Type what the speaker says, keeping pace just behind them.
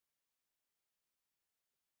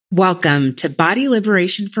Welcome to Body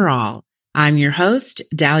Liberation for All. I'm your host,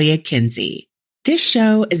 Dahlia Kinsey. This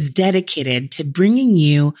show is dedicated to bringing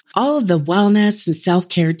you all of the wellness and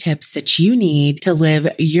self-care tips that you need to live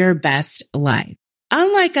your best life.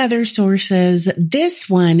 Unlike other sources, this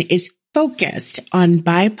one is focused on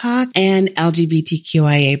BIPOC and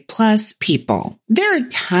LGBTQIA plus people. There are a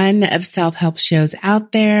ton of self-help shows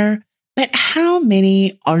out there, but how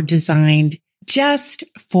many are designed just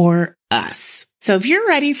for us? So if you're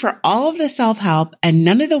ready for all of the self-help and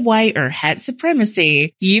none of the white or het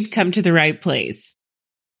supremacy, you've come to the right place.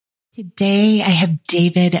 Today, I have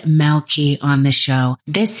David Melke on the show.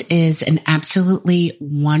 This is an absolutely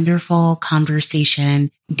wonderful conversation.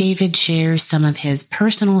 David shares some of his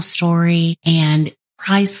personal story and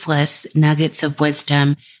priceless nuggets of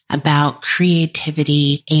wisdom about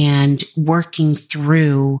creativity and working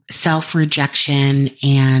through self-rejection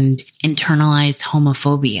and internalized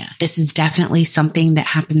homophobia. This is definitely something that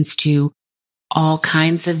happens to all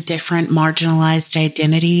kinds of different marginalized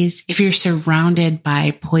identities. If you're surrounded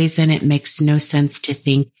by poison, it makes no sense to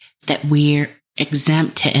think that we're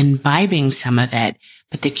exempt to imbibing some of it.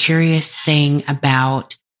 But the curious thing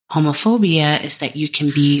about homophobia is that you can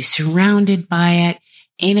be surrounded by it,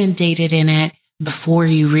 inundated in it, before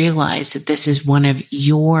you realize that this is one of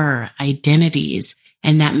your identities.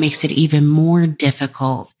 And that makes it even more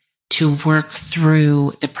difficult to work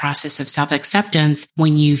through the process of self-acceptance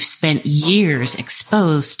when you've spent years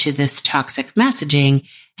exposed to this toxic messaging.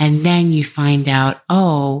 And then you find out,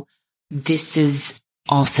 oh, this is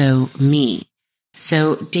also me.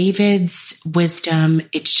 So David's wisdom,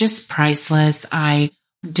 it's just priceless. I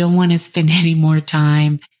don't want to spend any more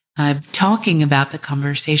time talking about the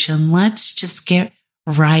conversation. Let's just get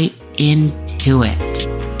right into it.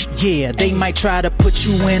 Yeah, they might try to put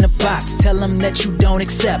you in a box. Tell them that you don't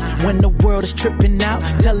accept. When the world is tripping out,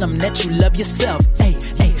 tell them that you love yourself. Hey,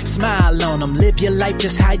 smile on them. Live your life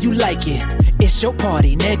just how you like it. It's your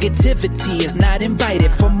party. Negativity is not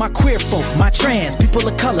invited. For my queer folk, my trans, people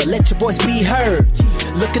of color, let your voice be heard.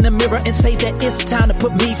 Look in the mirror and say that it's time to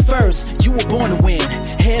put me first. You were born to win.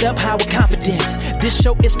 Head up high with confidence. This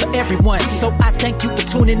show is for everyone, so I thank you for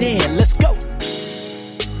tuning in. Let's go.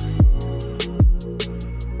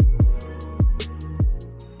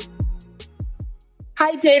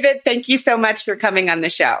 Hi, David. Thank you so much for coming on the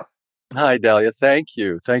show. Hi, Dahlia. Thank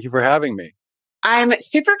you. Thank you for having me. I'm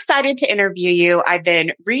super excited to interview you. I've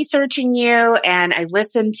been researching you and I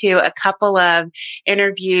listened to a couple of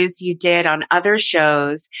interviews you did on other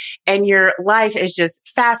shows, and your life is just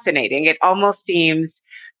fascinating. It almost seems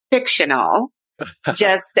fictional,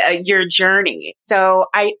 just your journey. So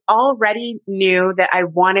I already knew that I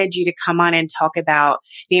wanted you to come on and talk about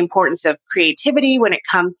the importance of creativity when it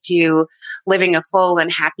comes to living a full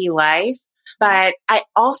and happy life. But I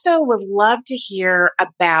also would love to hear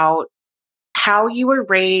about how you were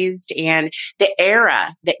raised and the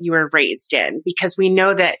era that you were raised in, because we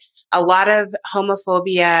know that a lot of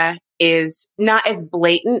homophobia is not as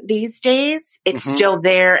blatant these days. It's still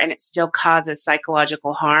there and it still causes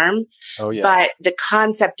psychological harm. Oh, yeah. But the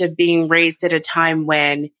concept of being raised at a time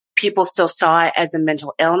when people still saw it as a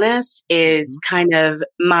mental illness is kind of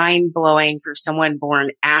mind-blowing for someone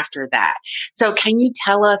born after that. So can you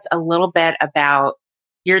tell us a little bit about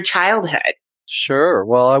your childhood? Sure.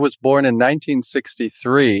 Well, I was born in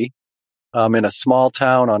 1963 in a small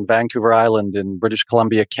town on Vancouver Island in British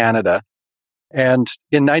Columbia, Canada. And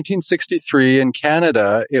in 1963 in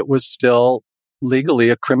Canada, it was still legally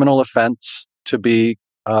a criminal offense to be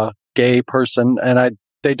a gay person. And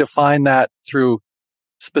they define that through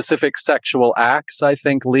specific sexual acts, I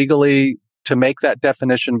think, legally to make that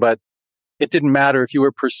definition. But it didn't matter if you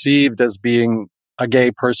were perceived as being a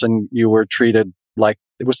gay person, you were treated like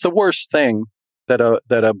it was the worst thing that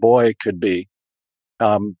a boy could be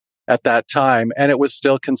at that time. And it was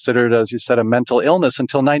still considered, as you said, a mental illness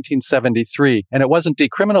until 1973. And it wasn't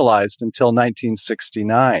decriminalized until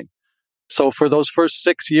 1969. So for those first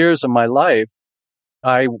 6 years of my life,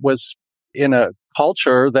 I was in a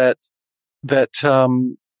culture that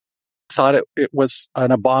thought it was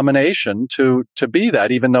an abomination to be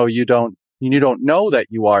that, even though you don't know that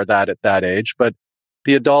you are that at that age. But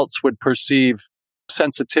the adults would perceive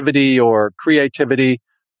sensitivity or creativity,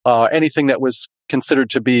 anything that was considered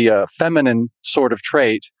to be a feminine sort of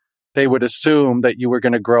trait. They would assume that you were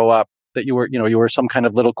going to grow up, that you were some kind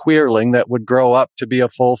of little queerling that would grow up to be a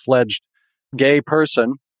full-fledged gay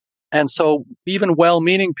person. And so even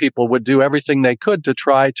well-meaning people would do everything they could to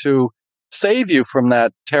try to save you from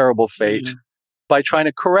that terrible fate by trying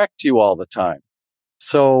to correct you all the time.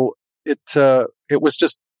 So it was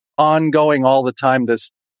just ongoing all the time,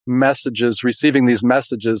 receiving these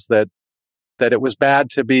messages that that it was bad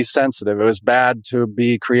to be sensitive. It was bad to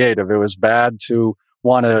be creative. It was bad to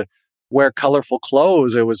want to wear colorful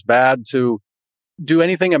clothes. It was bad to do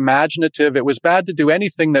anything imaginative. It was bad to do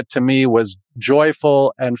anything that to me was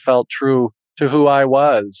joyful and felt true to who I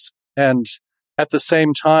was. And at the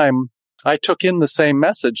same time, I took in the same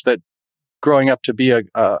message that growing up to be a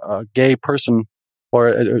gay person,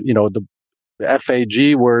 or, the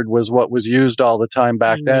FAG word was what was used all the time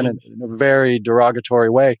back then in a very derogatory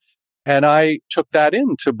way. And I took that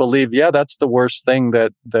in to believe, that's the worst thing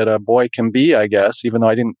that a boy can be, I guess, even though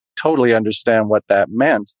I didn't totally understand what that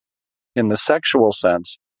meant in the sexual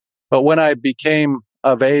sense. But when I became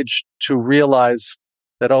of age to realize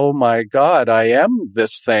that, oh my God, I am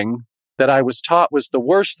this thing that I was taught was the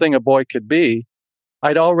worst thing a boy could be,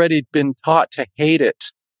 I'd already been taught to hate it.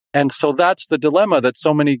 And so that's the dilemma that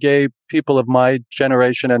so many gay people of my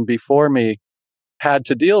generation and before me had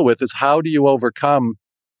to deal with, is how do you overcome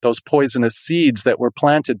those poisonous seeds that were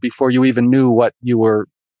planted before you even knew what you were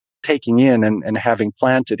taking in and having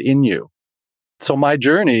planted in you. So my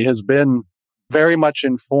journey has been very much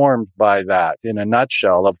informed by that, in a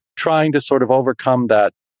nutshell, of trying to sort of overcome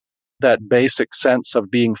that basic sense of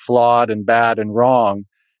being flawed and bad and wrong.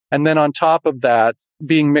 And then on top of that,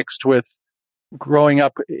 being mixed with growing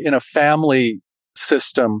up in a family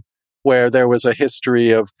system where there was a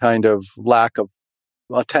history of kind of lack of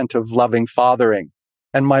attentive, loving fathering.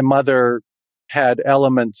 And my mother had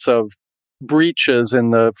elements of breaches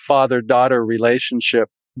in the father-daughter relationship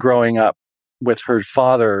growing up with her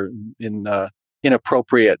father in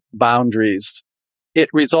inappropriate boundaries. It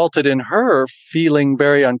resulted in her feeling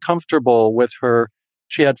very uncomfortable with her.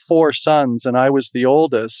 She had 4 sons and I was the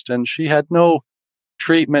oldest, and she had no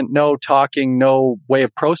treatment, no talking, no way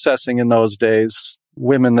of processing in those days,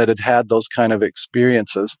 women that had had those kind of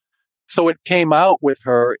experiences. So it came out with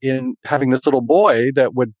her in having this little boy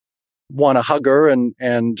that would want to hug her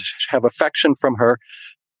and have affection from her.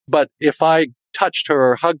 But if I touched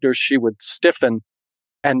her or hugged her, she would stiffen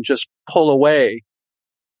and just pull away.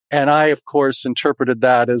 And I, of course, interpreted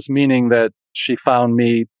that as meaning that she found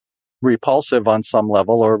me repulsive on some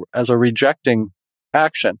level, or as a rejecting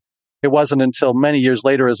action. It wasn't until many years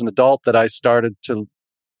later as an adult that I started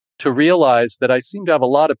to realize that I seemed to have a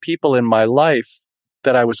lot of people in my life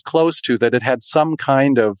that I was close to that had some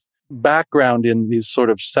kind of background in these sort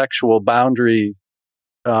of sexual boundary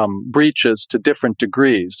breaches to different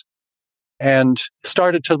degrees. And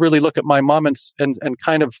started to really look at my mom and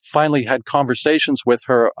kind of finally had conversations with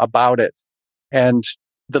her about it. And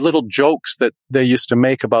the little jokes that they used to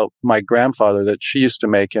make about my grandfather, that she used to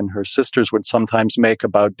make and her sisters would sometimes make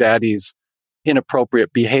about daddy's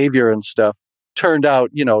inappropriate behavior and stuff, turned out,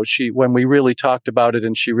 when we really talked about it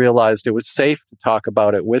and she realized it was safe to talk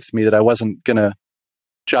about it with me, that I wasn't going to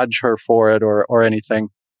judge her for it or anything,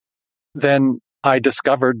 then I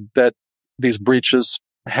discovered that these breaches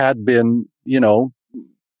had been,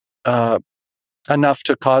 enough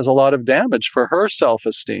to cause a lot of damage for her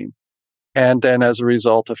self-esteem. And then as a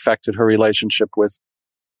result affected her relationship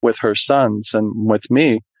with her sons and with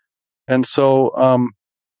me. And so,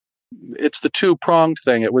 it's the 2-pronged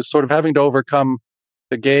thing. It was sort of having to overcome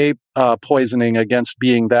the gay poisoning against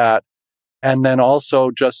being that. And then also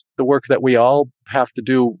just the work that we all have to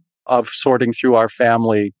do of sorting through our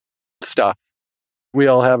family stuff. We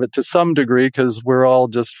all have it to some degree because we're all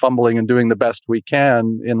just fumbling and doing the best we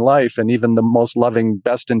can in life. And even the most loving,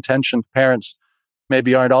 best intentioned parents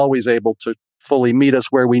maybe aren't always able to fully meet us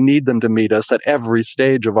where we need them to meet us at every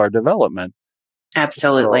stage of our development.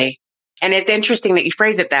 Absolutely. And it's interesting that you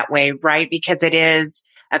phrase it that way, right? Because it is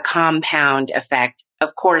a compound effect.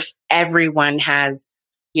 Of course, everyone has,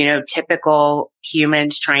 typical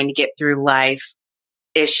humans trying to get through life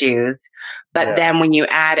issues. But then when you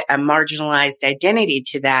add a marginalized identity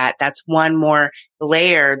to that, that's one more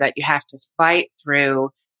layer that you have to fight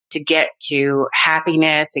through to get to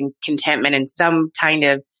happiness and contentment and some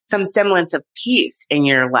semblance of peace in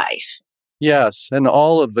your life. Yes. And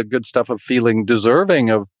all of the good stuff of feeling deserving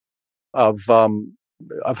of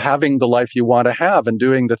having the life you want to have and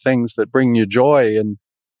doing the things that bring you joy and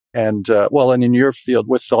in your field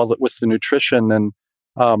with the nutrition and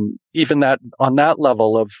even that on that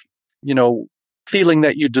level of, feeling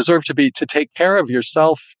that you deserve to take care of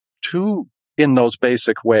yourself too in those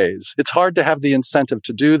basic ways. It's hard to have the incentive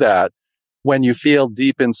to do that when you feel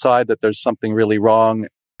deep inside that there's something really wrong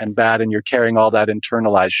and bad and you're carrying all that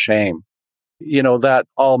internalized shame. That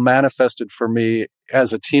all manifested for me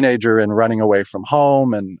as a teenager in running away from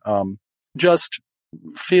home and just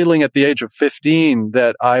feeling at the age of 15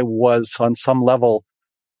 that I was on some level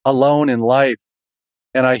alone in life.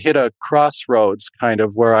 And I hit a crossroads kind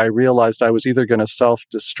of where I realized I was either going to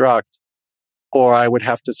self-destruct or I would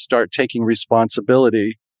have to start taking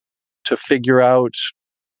responsibility to figure out,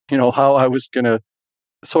 how I was going to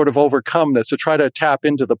sort of overcome this, to try to tap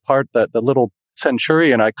into the part that the little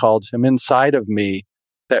centurion, I called him, inside of me,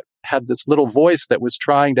 that had this little voice that was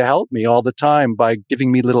trying to help me all the time by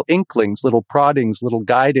giving me little inklings, little proddings, little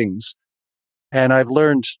guidings. And I've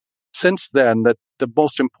learned since then that the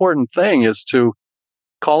most important thing is to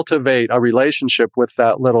cultivate a relationship with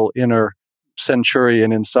that little inner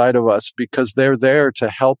centurion inside of us, because they're there to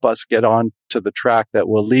help us get on to the track that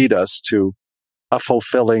will lead us to a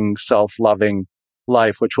fulfilling, self-loving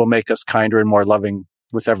life, which will make us kinder and more loving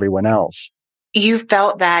with everyone else. You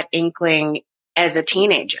felt that inkling as a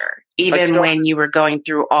teenager, even when you were going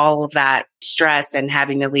through all of that stress and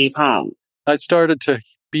having to leave home. I started to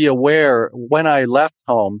be aware when I left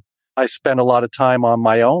home. I spent a lot of time on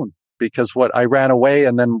my own because I ran away.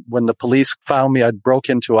 And then when the police found me, I'd broke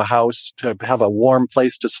into a house to have a warm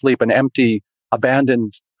place to sleep, an empty,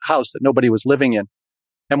 abandoned house that nobody was living in.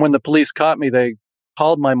 And when the police caught me, they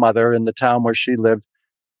called my mother in the town where she lived.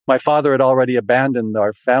 My father had already abandoned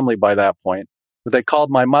our family by that point. But they called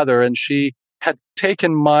my mother, and she had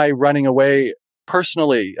taken my running away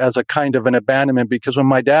personally as a kind of an abandonment, because when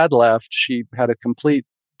my dad left, she had a complete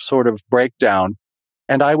sort of breakdown.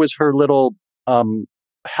 And I was her little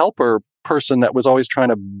helper person that was always trying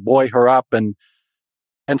to buoy her up. And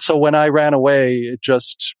so when I ran away,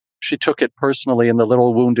 she took it personally, and the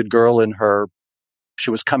little wounded girl in her, she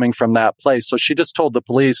was coming from that place. So she just told the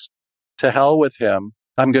police, to hell with him.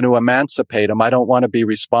 I'm going to emancipate him. I don't want to be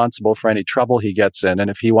responsible for any trouble he gets in. And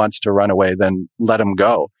if he wants to run away, then let him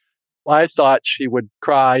go. I thought she would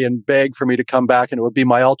cry and beg for me to come back, and it would be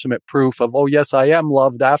my ultimate proof of, oh, yes, I am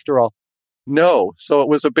loved after all. No. So it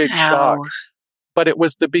was a big shock. But it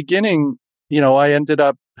was the beginning. I ended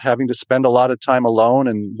up having to spend a lot of time alone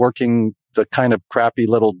and working the kind of crappy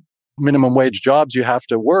little minimum wage jobs you have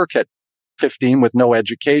to work at 15 with no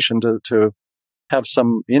education to have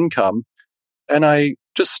some income. And I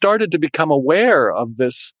just started to become aware of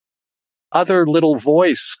this other little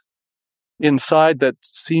voice inside that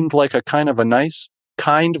seemed like a kind of a nice,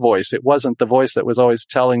 kind voice. It wasn't the voice that was always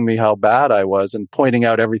telling me how bad I was and pointing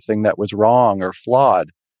out everything that was wrong or flawed.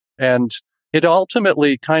 And it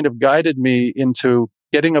ultimately kind of guided me into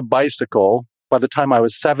getting a bicycle by the time I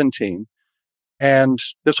was 17. And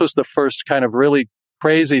this was the first kind of really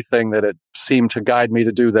crazy thing that it seemed to guide me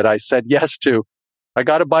to do that I said yes to. I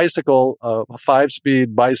got a bicycle, a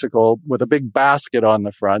 5-speed bicycle with a big basket on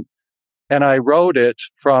the front, and I rode it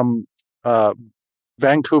from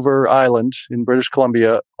Vancouver Island in British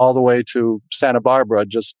Columbia all the way to Santa Barbara,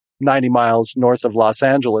 just 90 miles north of Los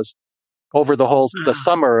Angeles, over the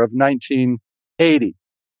summer of 1980.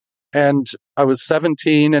 And I was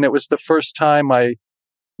 17, and it was the first time I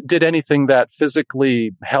did anything that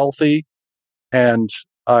physically healthy. And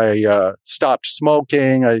I stopped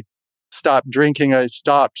smoking. I stopped drinking. I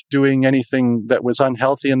stopped doing anything that was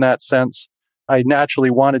unhealthy in that sense. I naturally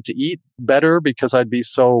wanted to eat better because I'd be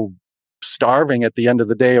so starving at the end of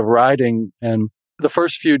the day of riding. And the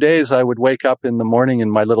first few days I would wake up in the morning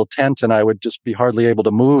in my little tent and I would just be hardly able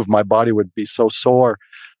to move. My body would be so sore.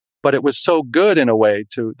 But it was so good in a way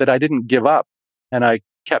that I didn't give up, and I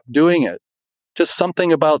kept doing it. Just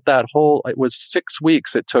something about it was 6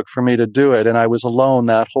 weeks it took for me to do it. And I was alone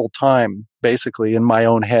that whole time, basically in my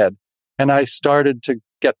own head. And I started to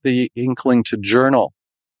get the inkling to journal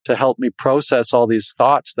to help me process all these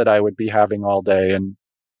thoughts that I would be having all day. And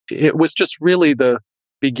it was just really the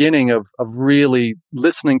beginning of really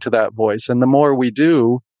listening to that voice. And the more we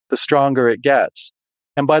do, the stronger it gets.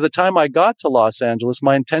 And by the time I got to Los Angeles,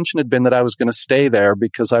 my intention had been that I was going to stay there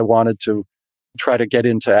because I wanted to try to get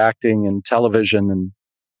into acting and television. And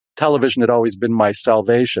television had always been my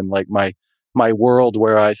salvation, like my world,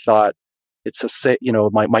 where I thought it's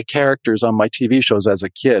my characters on my TV shows as a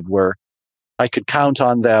kid, where I could count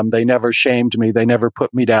on them. They never shamed me. They never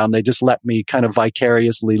put me down. They just let me kind of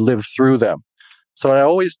vicariously live through them. So I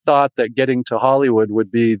always thought that getting to Hollywood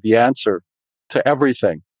would be the answer to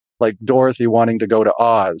everything, like Dorothy wanting to go to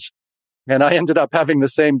Oz. And I ended up having the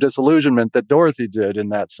same disillusionment that Dorothy did in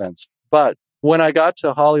that sense. But when I got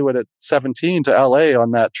to Hollywood at 17 to LA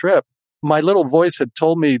on that trip, my little voice had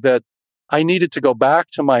told me that I needed to go back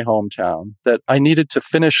to my hometown, that I needed to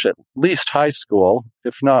finish at least high school,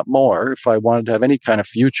 if not more, if I wanted to have any kind of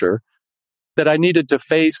future, that I needed to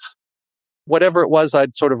face whatever it was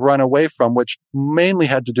I'd sort of run away from, which mainly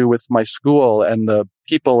had to do with my school and the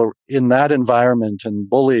people in that environment and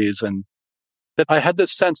bullies. And that I had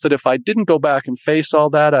this sense that if I didn't go back and face all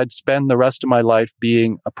that, I'd spend the rest of my life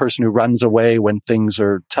being a person who runs away when things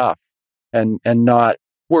are tough and not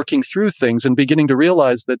working through things, and beginning to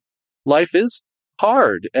realize that life is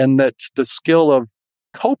hard and that the skill of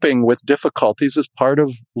coping with difficulties is part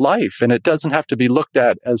of life. And it doesn't have to be looked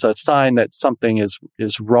at as a sign that something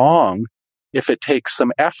is wrong if it takes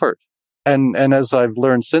some effort. And as I've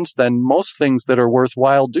learned since then, most things that are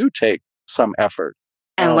worthwhile do take some effort.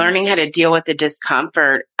 And learning how to deal with the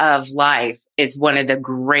discomfort of life is one of the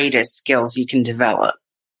greatest skills you can develop.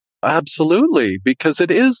 Absolutely, because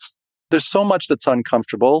there's so much that's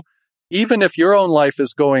uncomfortable. Even if your own life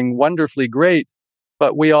is going wonderfully great,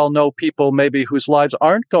 but we all know people maybe whose lives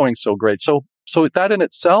aren't going so great. So that in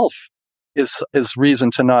itself is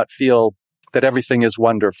reason to not feel that everything is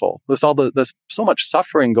wonderful. With all there's so much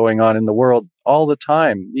suffering going on in the world all the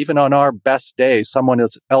time. Even on our best day, someone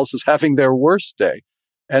else is having their worst day.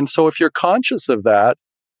 And so if you're conscious of that,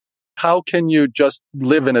 how can you just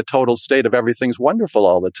live in a total state of everything's wonderful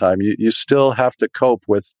all the time? You still have to cope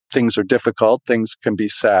with things are difficult, things can be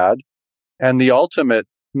sad. And the ultimate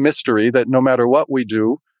mystery that no matter what we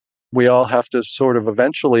do, we all have to sort of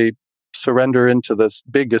eventually surrender into this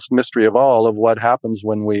biggest mystery of all of what happens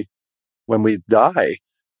when we die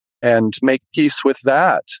and make peace with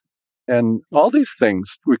that. And all these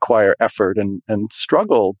things require effort and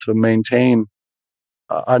struggle to maintain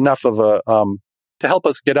enough of to help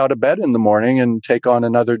us get out of bed in the morning and take on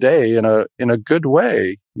another day in a good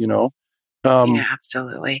way, Yeah,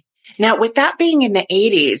 absolutely. Now, with that being in the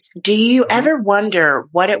 80s, do you ever wonder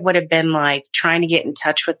what it would have been like trying to get in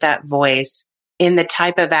touch with that voice in the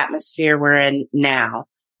type of atmosphere we're in now,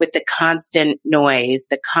 with the constant noise,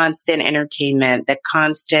 the constant entertainment,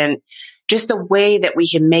 just the way that we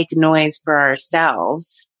can make noise for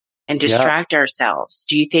ourselves and distract ourselves?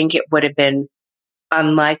 Do you think it would have been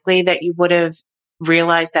unlikely that you would have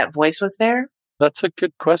realized that voice was there? That's a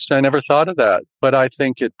good question. I never thought of that, but I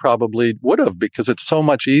think it probably would have because it's so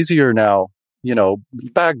much easier now.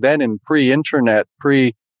 Back then in pre-internet,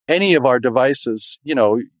 any of our devices,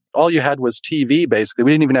 all you had was TV basically.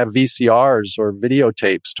 We didn't even have VCRs or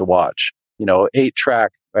videotapes to watch.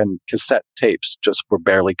 8-track and cassette tapes just were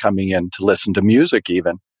barely coming in to listen to music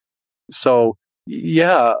even. So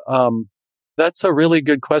that's a really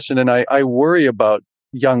good question. And I worry about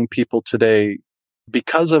young people today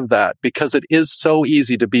because of that, because it is so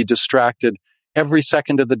easy to be distracted every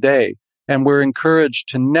second of the day. And we're encouraged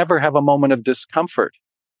to never have a moment of discomfort.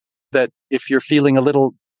 That if you're feeling a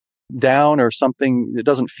little down or something that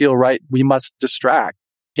doesn't feel right, we must distract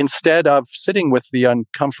instead of sitting with the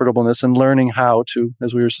uncomfortableness and learning how to,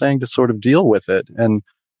 as we were saying, to sort of deal with it and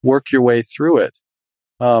work your way through it.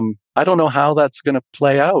 I don't know how that's going to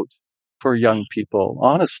play out for young people,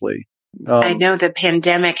 honestly. I know the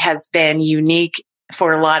pandemic has been unique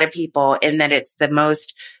for a lot of people in that it's the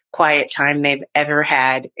most quiet time they've ever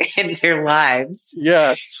had in their lives.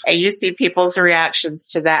 Yes. And you see people's reactions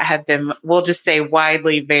to that have been, we'll just say,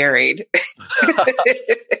 widely varied.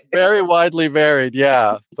 Very widely varied,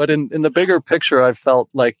 yeah. But in the bigger picture, I felt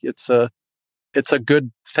like it's a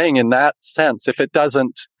good thing in that sense if it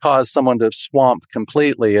doesn't cause someone to swamp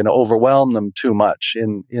completely and overwhelm them too much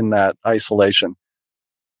in that isolation.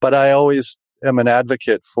 But I always am an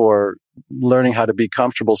advocate for learning how to be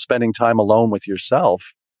comfortable spending time alone with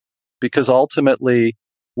yourself, because ultimately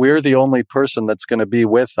we're the only person that's going to be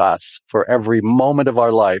with us for every moment of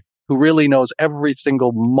our life, who really knows every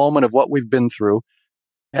single moment of what we've been through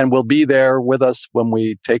and will be there with us when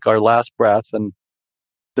we take our last breath. And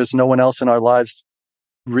there's no one else in our lives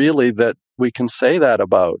really that we can say that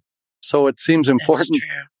about. So it seems important.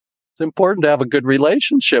 It's important to have a good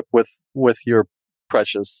relationship with your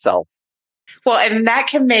precious self. Well, and that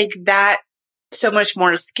can make that so much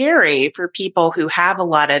more scary for people who have a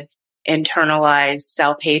lot of internalized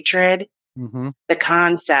self-hatred. Mm-hmm. The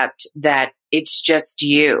concept that it's just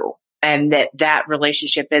you and that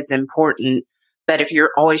relationship is important. But if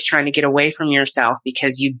you're always trying to get away from yourself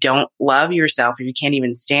because you don't love yourself or you can't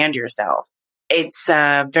even stand yourself, it's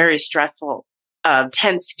a very stressful,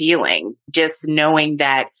 tense feeling, just knowing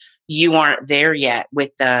that you aren't there yet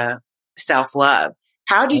with the self-love.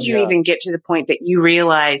 How did you even get to the point that you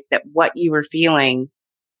realized that what you were feeling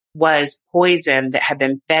was poison that had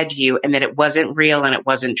been fed you and that it wasn't real and it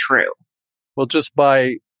wasn't true? Well, just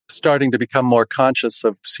by starting to become more conscious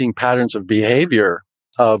of seeing patterns of behavior,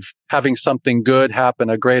 of having something good happen,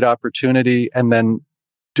 a great opportunity, and then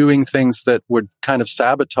doing things that would kind of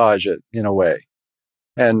sabotage it in a way.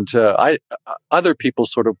 And other people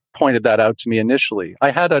sort of pointed that out to me initially.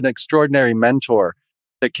 I had an extraordinary mentor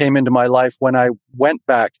that came into my life when I went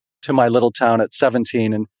back to my little town at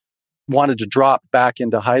 17 and wanted to drop back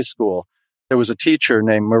into high school. There was a teacher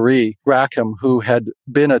named Marie Rackham who had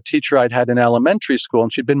been a teacher I'd had in elementary school,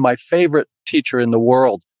 and she'd been my favorite teacher in the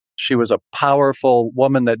world. She was a powerful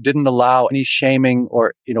woman that didn't allow any shaming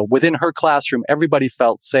or, within her classroom, everybody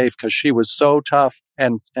felt safe because she was so tough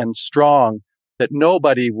and strong that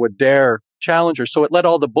nobody would dare challenge her. So it let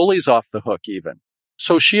all the bullies off the hook even.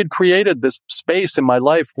 So she had created this space in my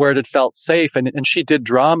life where it had felt safe. And she did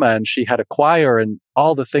drama and she had a choir and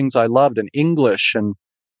all the things I loved and English. And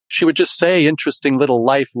she would just say interesting little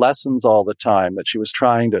life lessons all the time that she was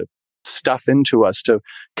trying to stuff into us to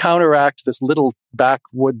counteract this little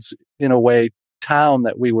backwoods, in a way, town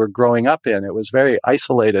that we were growing up in. It was very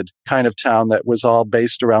isolated kind of town that was all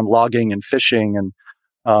based around logging and fishing and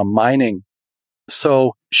mining.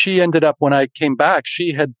 So she ended up, when I came back,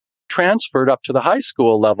 she had transferred up to the high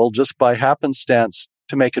school level just by happenstance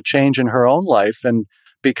to make a change in her own life and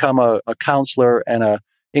become a counselor and a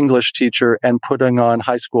English teacher and putting on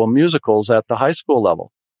high school musicals at the high school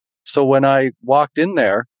level. So when I walked in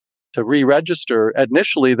there to re-register,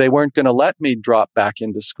 initially they weren't going to let me drop back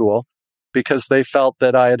into school because they felt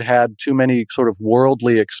that I had too many sort of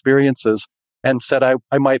worldly experiences and said I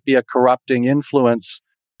might be a corrupting influence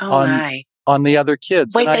on the other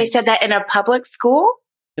kids. Wait, they said that in a public school?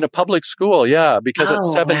 In a public school, yeah, because at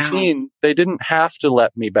 17, They didn't have to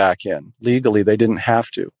let me back in. Legally, they didn't have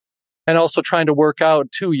to. And also trying to work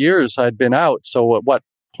out 2 years I'd been out. So at what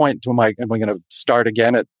point am I going to start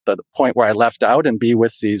again at the point where I left out and be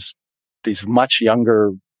with these much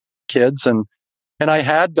younger kids? And I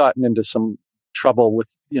had gotten into some trouble with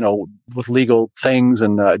legal things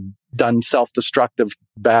and done self-destructive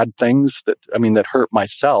bad things that hurt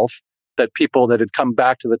myself, that people that had come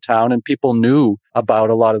back to the town and people knew about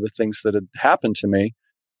a lot of the things that had happened to me.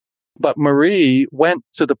 But Marie went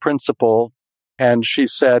to the principal and she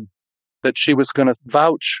said that she was going to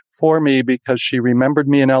vouch for me because she remembered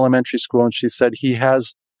me in elementary school. And she said, he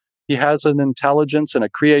has an intelligence and a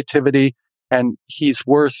creativity and he's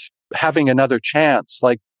worth having another chance.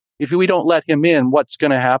 Like if we don't let him in, what's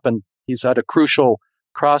going to happen? He's at a crucial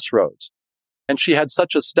crossroads. And she had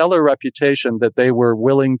such a stellar reputation that they were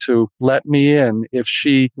willing to let me in if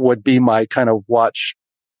she would be my kind of watch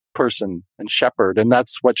person and shepherd. And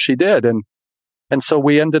that's what she did. And so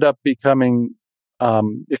we ended up becoming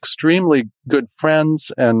extremely good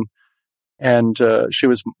friends. And she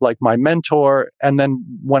was like my mentor. And then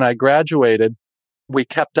when I graduated, we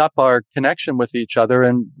kept up our connection with each other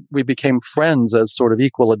and we became friends as sort of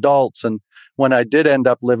equal adults. And when I did end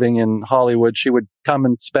up living in Hollywood, she would come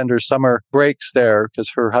and spend her summer breaks there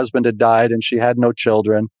because her husband had died and she had no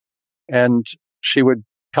children. And she would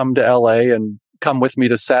come to LA and come with me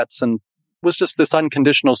to sets and was just this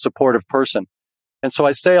unconditional supportive person. And so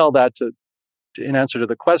I say all that to in answer to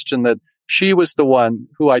the question that she was the one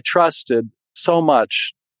who I trusted so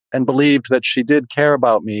much and believed that she did care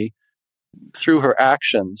about me through her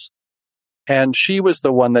actions. And she was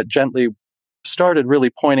the one that gently started really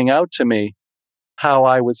pointing out to me how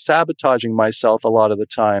I was sabotaging myself a lot of the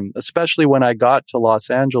time, especially when I got to Los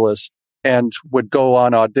Angeles and would go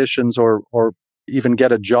on auditions or even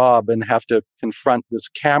get a job and have to confront this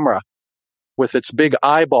camera with its big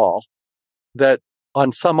eyeball that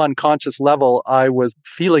on some unconscious level, I was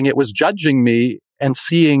feeling it was judging me and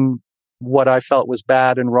seeing what I felt was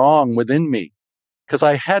bad and wrong within me. Because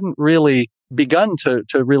I hadn't really begun to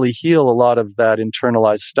really heal a lot of that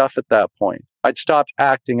internalized stuff at that point. I'd stopped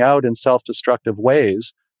acting out in self-destructive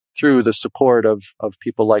ways through the support of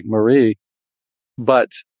people like Marie, but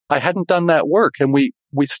I hadn't done that work. And we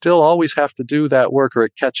still always have to do that work or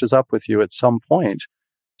it catches up with you at some point.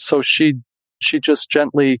 So she just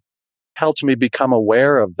gently helped me become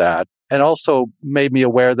aware of that and also made me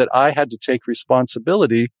aware that I had to take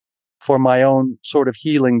responsibility for my own sort of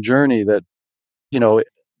healing journey that,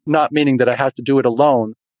 not meaning that I had to do it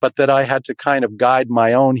alone, but that I had to kind of guide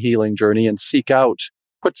my own healing journey and seek out,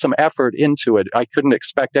 put some effort into it. I couldn't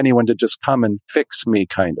expect anyone to just come and fix me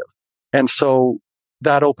kind of. And so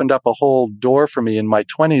that opened up a whole door for me in my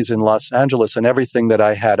 20s in Los Angeles and everything that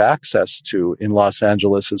I had access to in Los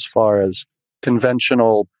Angeles as far as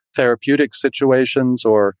conventional therapeutic situations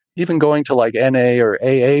or even going to like NA or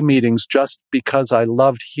AA meetings just because I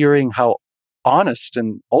loved hearing how honest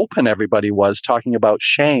and open everybody was talking about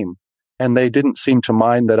shame. And they didn't seem to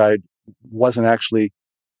mind that I wasn't actually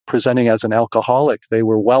presenting as an alcoholic. They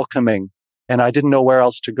were welcoming. And I didn't know where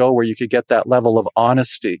else to go where you could get that level of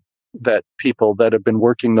honesty that people that have been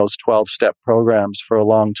working those 12-step programs for a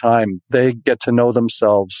long time, they get to know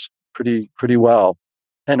themselves pretty well.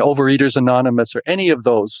 And Overeaters Anonymous or any of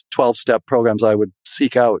those 12-step programs I would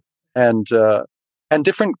seek out. And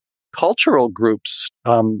different cultural groups,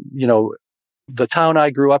 the town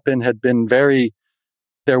I grew up in had been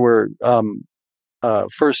there were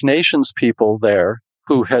First Nations people there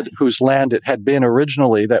whose land it had been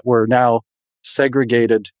originally, that were now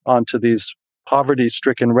segregated onto these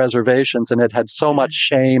poverty-stricken reservations, and it had so much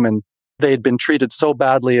shame, and they had been treated so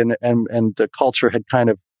badly, and the culture had kind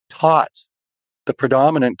of taught the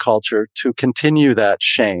predominant culture to continue that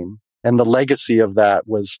shame. And the legacy of that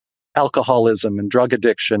was alcoholism and drug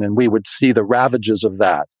addiction, and we would see the ravages of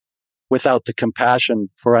that without the compassion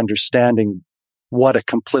for understanding what a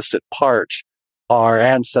complicit part our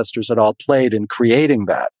ancestors had all played in creating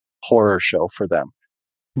that horror show for them.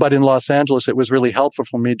 But in Los Angeles, it was really helpful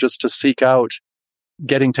for me just to seek out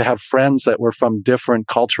getting to have friends that were from different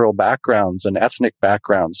cultural backgrounds and ethnic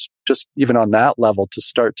backgrounds, just even on that level, to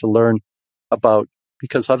start to learn about,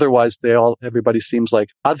 because otherwise everybody seems like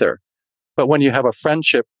other. But when you have a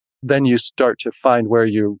friendship, then you start to find where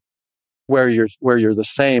you're the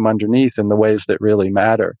same underneath in the ways that really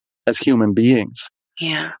matter as human beings.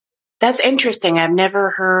 Yeah. That's interesting. I've never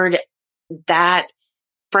heard that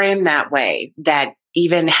framed that way, that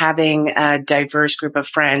even having a diverse group of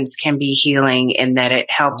friends can be healing, in that it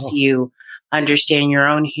helps you understand your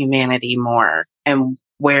own humanity more, and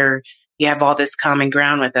where you have all this common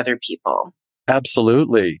ground with other people.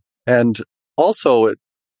 Absolutely. And also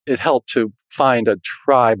it helped to find a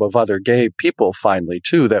tribe of other gay people finally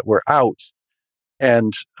too, that were out.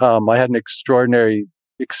 And I had an extraordinary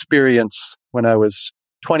experience when I was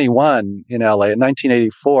 21 in LA. In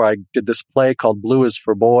 1984, I did this play called Blue is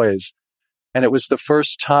for Boys. And it was the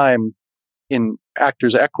first time in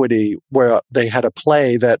Actors Equity where they had a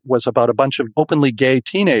play that was about a bunch of openly gay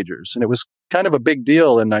teenagers. And it was kind of a big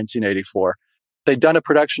deal in 1984. They'd done a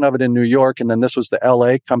production of it in New York, and then this was the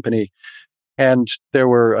LA company. And there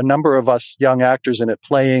were a number of us young actors in it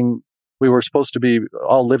playing. We were supposed to be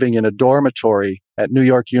all living in a dormitory at New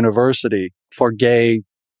York University for gay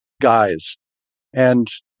guys. And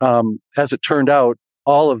as it turned out,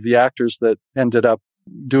 all of the actors that ended up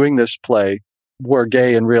doing this play were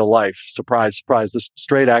gay in real life. Surprise, surprise. The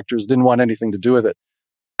straight actors didn't want anything to do with it.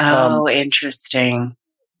 Oh, interesting.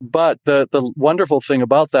 But the wonderful thing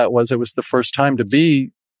about that was it was the first time to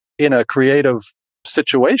be in a creative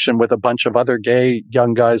situation with a bunch of other gay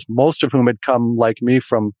young guys, most of whom had come like me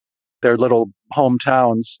from their little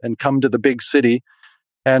hometowns and come to the big city,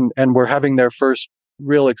 and were having their first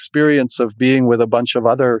real experience of being with a bunch of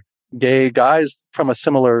other gay guys from a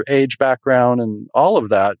similar age background and all of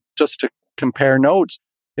that, just to compare notes.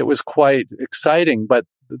 It was quite exciting. But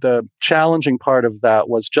the challenging part of that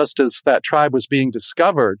was, just as that tribe was being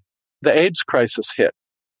discovered, the AIDS crisis hit.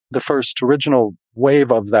 The first original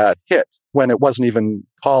wave of that hit when it wasn't even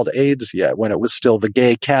called AIDS yet, when it was still the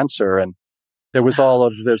gay cancer. And there was all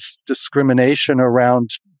of this discrimination around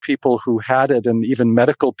people who had it, and even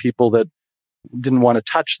medical people that didn't want to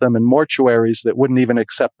touch them, and mortuaries that wouldn't even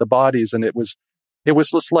accept the bodies. And it was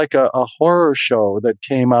just like a horror show that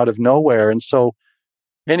came out of nowhere. And so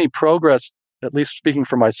any progress, at least speaking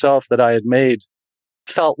for myself, that I had made,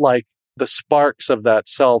 felt like the sparks of that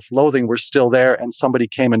self-loathing were still there, and somebody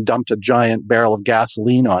came and dumped a giant barrel of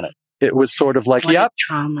gasoline on it. It was sort of like, yep,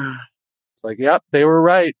 trauma. It's like, yep, they were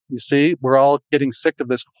right. You see, we're all getting sick of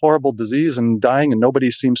this horrible disease and dying, and nobody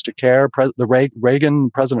seems to care. President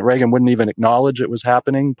Reagan wouldn't even acknowledge it was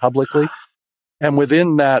happening publicly. And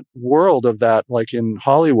within that world of that, like in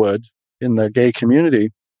Hollywood, in the gay community,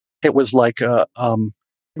 it was like, it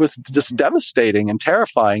was just devastating and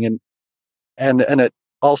terrifying. And it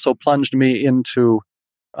also plunged me into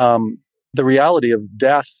the reality of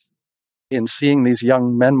death, in seeing these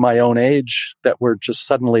young men my own age that were just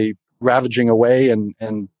suddenly ravaging away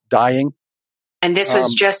and dying. And this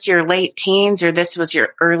was just your late teens, or this was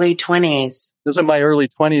your early 20s? Those are my early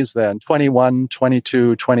 20s then, 21,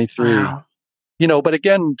 22, 23. Wow. But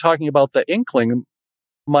again, talking about the inkling,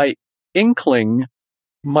 my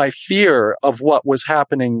fear of what was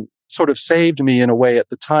happening sort of saved me in a way at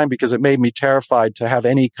the time, because it made me terrified to have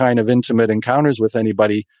any kind of intimate encounters with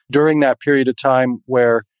anybody during that period of time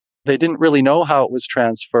where they didn't really know how it was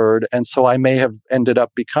transferred. And so I may have ended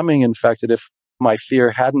up becoming infected if my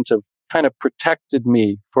fear hadn't have kind of protected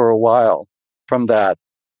me for a while from that.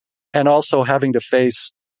 And also having to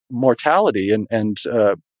face mortality and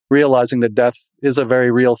realizing that death is a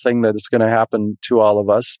very real thing that is going to happen to all of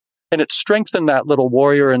us. And it strengthened that little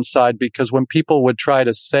warrior inside, because when people would try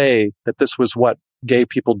to say that this was what gay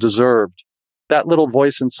people deserved, that little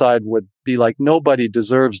voice inside would be like, nobody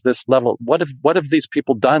deserves this level. What have these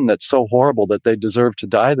people done that's so horrible that they deserve to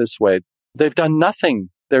die this way? They've done nothing.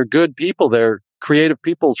 They're good people. They're creative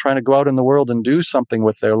people trying to go out in the world and do something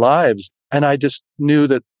with their lives. And I just knew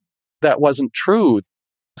that that wasn't true.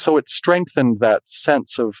 So it strengthened that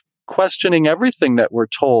sense of questioning everything that we're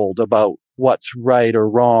told about what's right or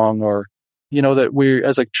wrong, or that we,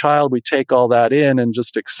 as a child, we take all that in and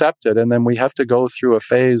just accept it. And then we have to go through a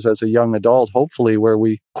phase as a young adult, hopefully, where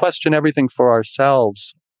we question everything for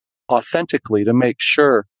ourselves authentically to make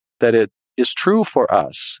sure that it is true for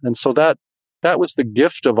us. And so that was the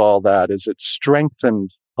gift of all that, is it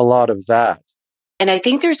strengthened a lot of that. And I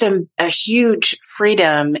think there's a huge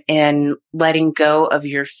freedom in letting go of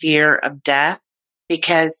your fear of death,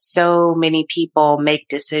 because so many people make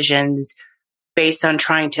decisions based on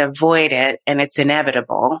trying to avoid it, and it's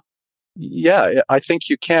inevitable. Yeah, I think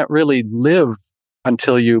you can't really live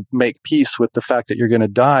until you make peace with the fact that you're going to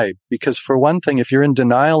die. Because for one thing, if you're in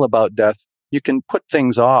denial about death, you can put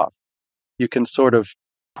things off. You can sort of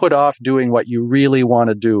put off doing what you really want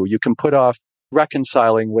to do. You can put off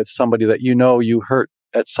reconciling with somebody that you hurt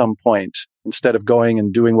at some point, instead of going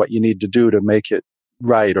and doing what you need to do to make it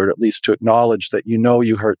right, or at least to acknowledge that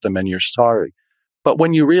you hurt them and you're sorry. But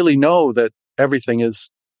when you really know that everything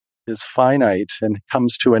is finite and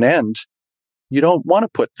comes to an end, you don't want to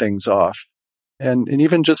put things off. And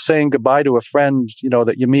even just saying goodbye to a friend,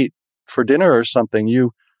 that you meet for dinner or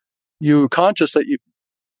something, you're conscious that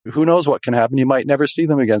who knows what can happen. You might never see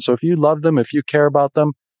them again. So if you love them, if you care about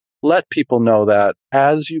them, let people know that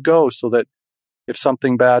as you go, so that if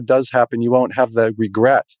something bad does happen, you won't have the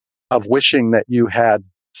regret of wishing that you had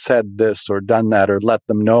said this or done that, or let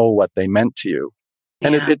them know what they meant to you.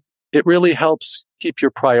 And it really helps keep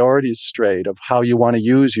your priorities straight of how you want to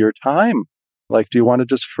use your time. Like, do you want to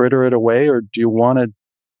just fritter it away, or do you want to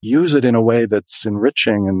use it in a way that's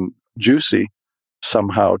enriching and juicy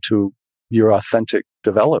somehow to your authentic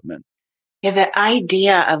development? Yeah, the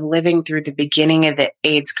idea of living through the beginning of the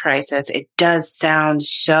AIDS crisis, it does sound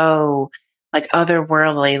so like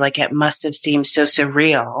otherworldly, like it must have seemed so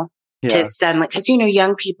surreal to suddenly, because,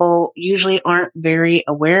 young people usually aren't very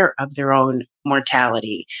aware of their own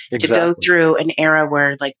mortality. Exactly. To go through an era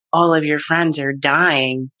where like all of your friends are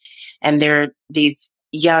dying, and they're these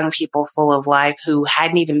young people full of life who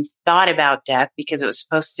hadn't even thought about death because it was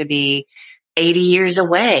supposed to be 80 years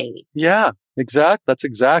away. Yeah, exactly. That's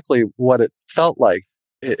exactly what it felt like.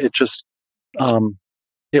 It just,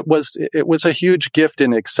 it was a huge gift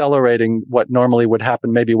in accelerating what normally would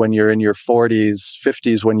happen maybe when you're in your 40s,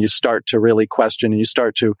 50s, when you start to really question and you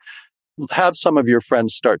start to have some of your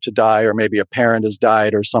friends start to die, or maybe a parent has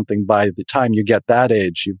died or something. By the time you get that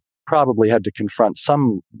age, you probably had to confront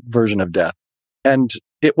some version of death. And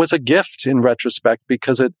it was a gift in retrospect,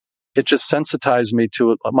 because it just sensitized me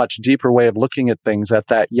to a much deeper way of looking at things at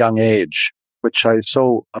that young age, which I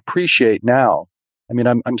so appreciate now. I mean,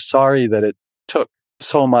 I'm sorry that it took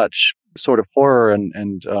so much sort of horror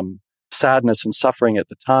and sadness and suffering at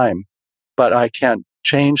the time, but I can't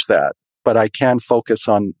change that. But I can focus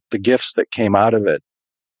on the gifts that came out of it.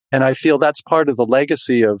 And I feel that's part of the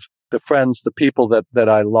legacy of the friends, the people that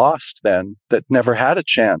I lost then, that never had a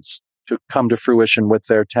chance to come to fruition with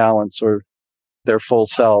their talents or their full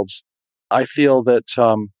selves. I feel that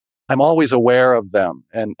I'm always aware of them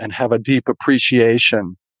and have a deep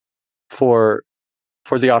appreciation for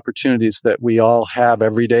the opportunities that we all have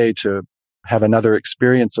every day to have another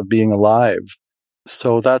experience of being alive.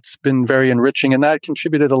 So that's been very enriching, and that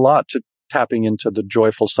contributed a lot to tapping into the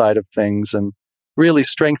joyful side of things and really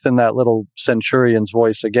strengthen that little centurion's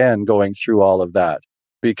voice again, going through all of that.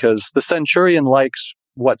 Because the centurion likes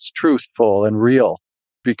what's truthful and real,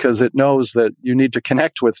 because it knows that you need to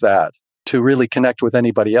connect with that to really connect with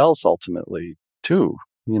anybody else ultimately too.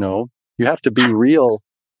 You have to be real.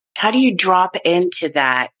 How do you drop into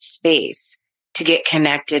that space to get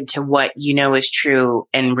connected to what is true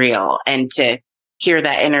and real, and to hear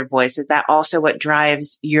that inner voice? Is that also what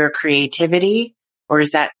drives your creativity, or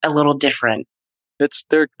is that a little different?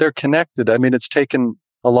 They're connected. I mean, it's taken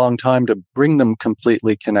a long time to bring them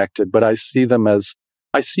completely connected, but I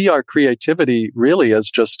see our creativity really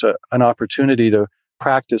as just an opportunity to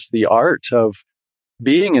practice the art of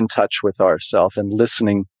being in touch with ourselves and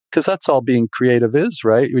listening, because that's all being creative is,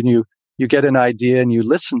 right? When you get an idea and you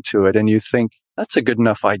listen to it and you think, that's a good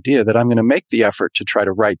enough idea that I'm going to make the effort to try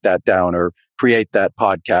to write that down, or create that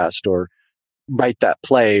podcast, or write that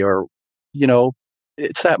play, or,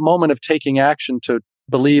 it's that moment of taking action to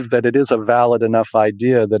believe that it is a valid enough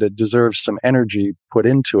idea that it deserves some energy put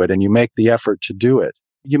into it, and you make the effort to do it.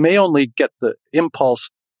 You may only get the impulse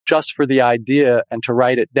just for the idea and to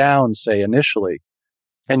write it down, say, initially,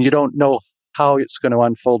 and you don't know how it's going to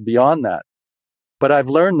unfold beyond that. But I've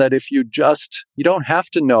learned that if you don't have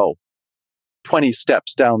to know 20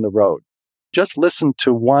 steps down the road. Just listen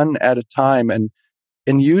to one at a time, and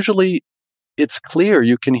usually it's clear,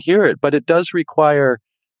 you can hear it, but it does require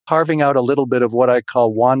carving out a little bit of what I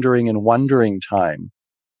call wandering and wondering time,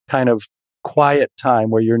 kind of quiet time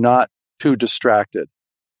where you're not too distracted.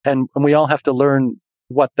 And we all have to learn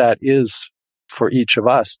what that is for each of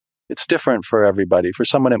us. It's different for everybody. For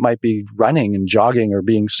someone, it might be running and jogging or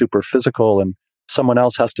being super physical, and someone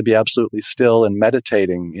else has to be absolutely still and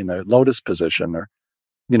meditating in a lotus position, or,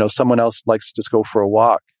 someone else likes to just go for a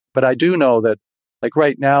walk. But I do know that, like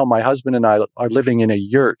right now, my husband and I are living in a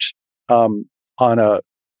yurt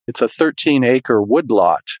it's a 13-acre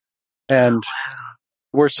woodlot, and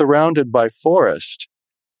we're surrounded by forest.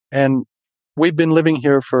 And we've been living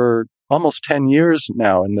here for almost 10 years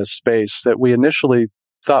now in this space that we initially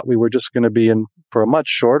thought we were just going to be in for a much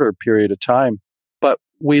shorter period of time. But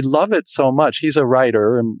we love it so much. He's a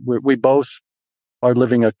writer, and we both are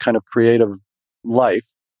living a kind of creative life.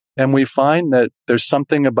 And we find that there's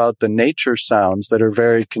something about the nature sounds that are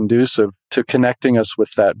very conducive to connecting us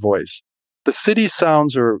with that voice. The city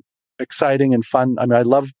sounds are exciting and fun. I mean, I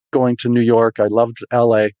love going to New York. I loved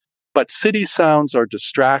LA. But city sounds are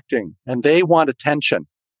distracting, and they want attention.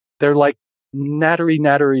 They're like nattery,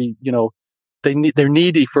 they're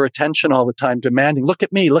needy for attention all the time, demanding, look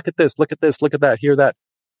at me, look at this, look at this, look at that, hear that.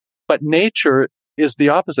 But nature is the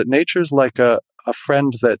opposite. Nature's like a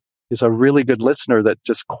friend that is a really good listener that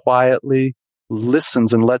just quietly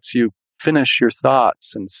listens and lets you finish your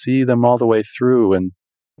thoughts and see them all the way through. And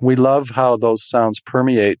we love how those sounds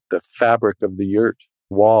permeate the fabric of the yurt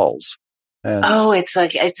walls. And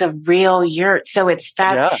it's a real yurt. So it's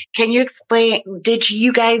fab. Yeah. Can you explain, did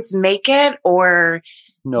you guys make it, or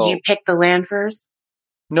no, you picked the land first?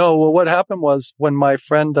 No. Well, what happened was, when my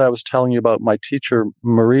friend I was telling you about, my teacher,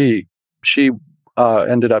 Marie, she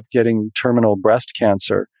ended up getting terminal breast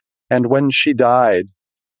cancer. And when she died,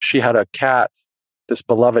 she had a cat, this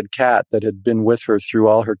beloved cat that had been with her through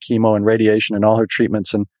all her chemo and radiation and all her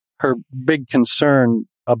treatments. And her big concern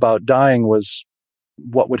about dying was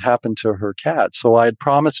what would happen to her cat. So I had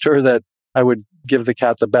promised her that I would give the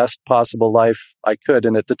cat the best possible life I could.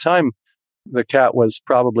 And at the time, the cat was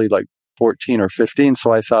probably like 14 or 15.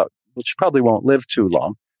 So I thought, well, she probably won't live too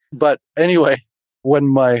long. But anyway, when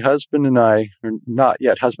my husband and I, or not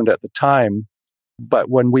yet husband at the time, but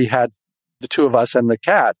when we had the two of us and the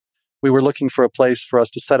cat, we were looking for a place for us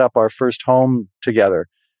to set up our first home together.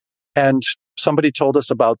 And somebody told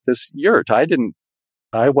us about this yurt.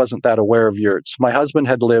 I wasn't that aware of yurts. My husband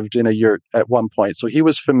had lived in a yurt at one point, so he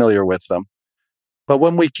was familiar with them. But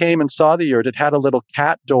when we came and saw the yurt, it had a little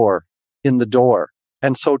cat door in the door.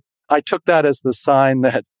 And so I took that as the sign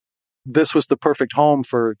that this was the perfect home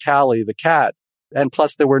for Callie, the cat. And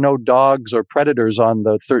plus, there were no dogs or predators on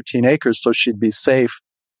the 13 acres, so she'd be safe.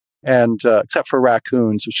 And except for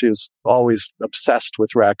raccoons, she was always obsessed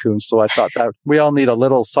with raccoons. So I thought that we all need a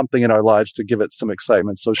little something in our lives to give it some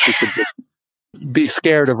excitement, so she could just be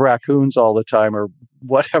scared of raccoons all the time or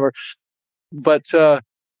whatever. But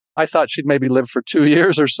I thought she'd maybe live for 2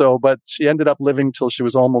 years or so, but she ended up living till she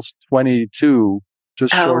was almost 22,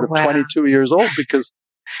 just short of 22 years old, because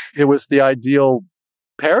it was the ideal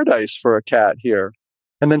paradise for a cat here.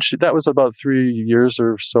 And then that was about 3 years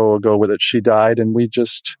or so ago that she died. And we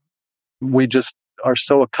just are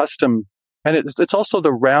so accustomed. And it's also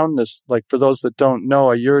the roundness. Like, for those that don't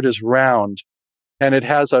know, a yurt is round, and it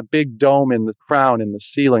has a big dome in the crown, in the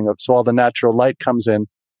ceiling, so all the natural light comes in,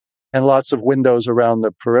 and lots of windows around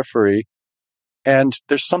the periphery. And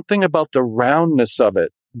there's something about the roundness of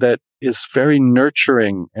it that is very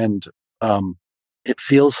nurturing, and it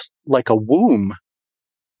feels like a womb.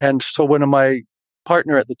 And so when my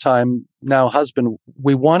partner at the time, now husband,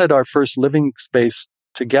 we wanted our first living space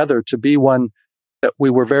together to be one that we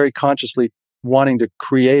were very consciously wanting to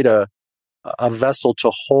create a vessel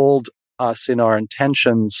to hold us in our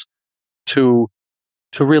intentions to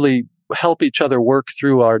really help each other work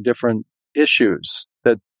through our different issues.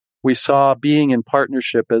 That we saw being in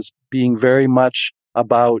partnership as being very much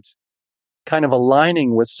about kind of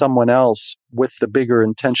aligning with someone else with the bigger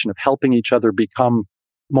intention of helping each other become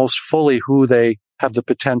most fully who they have the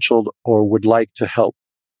potential or would like to help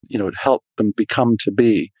them become to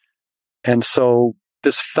be. And so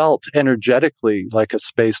this felt energetically like a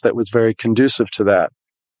space that was very conducive to that.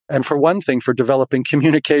 And for one thing, for developing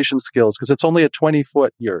communication skills, because it's only a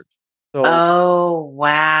 20-foot yurt. So, oh,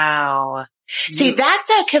 wow. See, that's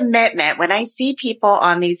a commitment. When I see people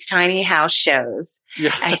on these tiny house shows,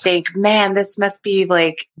 yes, I think, man, this must be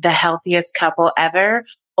like the healthiest couple ever,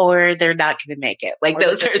 or they're not going to make it. Like,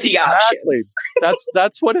 those are the options.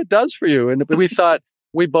 That's what it does for you. And we thought,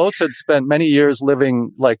 we both had spent many years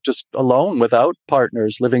living like just alone without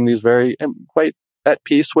partners, living these quite at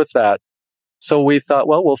peace with that. So we thought,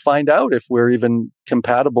 well, we'll find out if we're even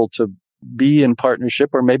compatible to be in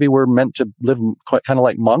partnership, or maybe we're meant to live kind of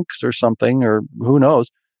like monks or something, or who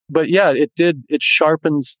knows. But yeah, it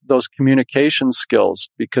sharpens those communication skills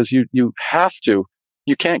because you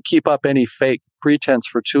can't keep up any fake pretense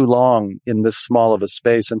for too long in this small of a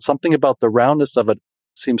space. And something about the roundness of it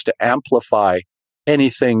seems to amplify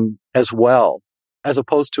anything as well, as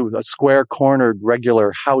opposed to a square cornered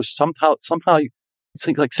regular house. Somehow it's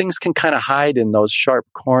like things can kind of hide in those sharp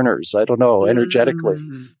corners. I don't know, energetically.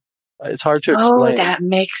 It's hard to explain. Oh, that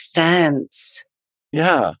makes sense.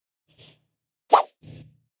 Yeah.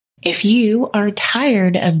 If you are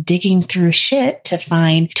tired of digging through shit to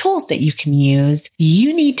find tools that you can use,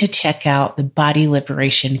 you need to check out the Body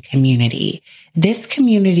Liberation Community. This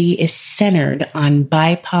community is centered on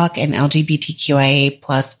BIPOC and LGBTQIA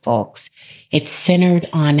plus folks. It's centered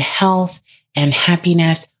on health and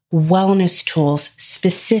happiness, wellness tools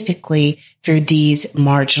specifically for these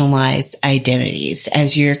marginalized identities.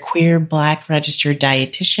 As your queer Black registered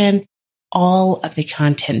dietitian, all of the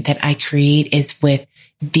content that I create is with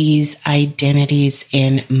these identities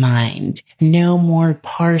in mind. No more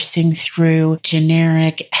parsing through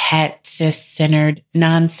generic het cis-centered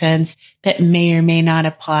nonsense that may or may not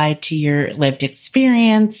apply to your lived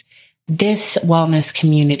experience. This wellness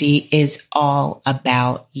community is all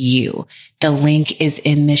about you. The link is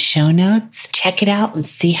in the show notes. Check it out and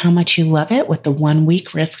see how much you love it with the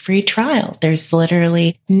 1-week risk-free trial. There's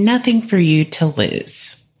literally nothing for you to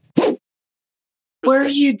lose. Were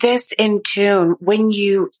you this in tune when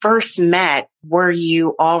you first met? Were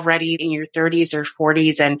you already in your 30s or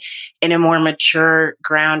 40s and in a more mature,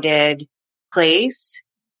 grounded place?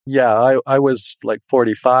 Yeah, I was like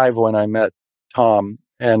 45 when I met Tom,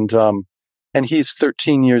 and he's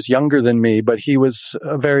 13 years younger than me, but he was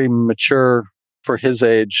very mature for his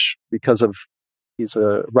age because he's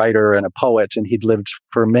a writer and a poet, and he'd lived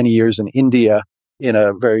for many years in India in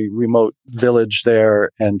a very remote village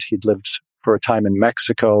there, and he'd lived for a time in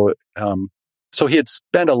Mexico. So he had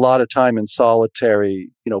spent a lot of time in solitary,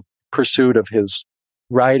 pursuit of his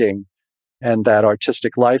writing and that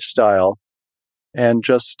artistic lifestyle. And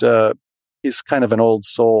just, he's kind of an old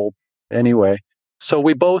soul anyway. So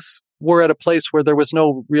we both were at a place where there was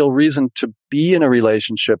no real reason to be in a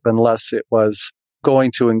relationship unless it was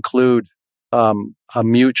going to include a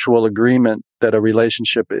mutual agreement that a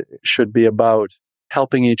relationship should be about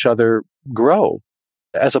helping each other grow,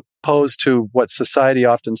 as opposed to what society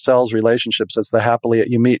often sells relationships as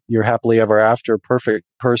you meet your happily ever after perfect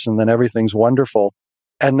person, then everything's wonderful.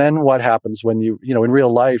 And then what happens when in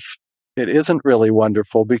real life, it isn't really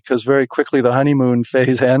wonderful because very quickly the honeymoon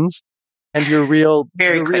phase ends and your real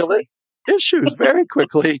issues very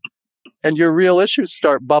quickly and your real issues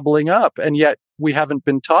start bubbling up. And yet we haven't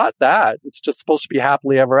been taught that. It's just supposed to be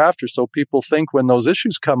happily ever after. So people think when those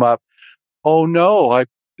issues come up, oh no,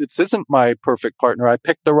 this isn't my perfect partner. I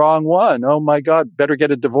picked the wrong one. Oh my God, better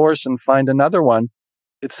get a divorce and find another one.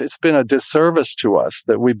 It's been a disservice to us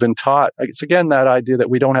that we've been taught. It's again that idea that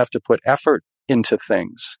we don't have to put effort into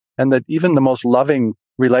things, and that even the most loving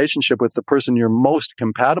relationship with the person you're most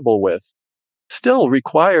compatible with still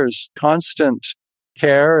requires constant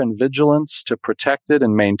care and vigilance to protect it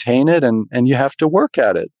and maintain it, and you have to work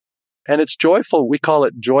at it. And it's joyful. We call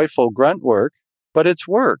it joyful grunt work, but it's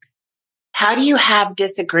work. How do you have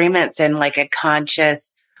disagreements in like a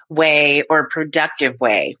conscious way or productive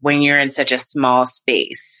way when you're in such a small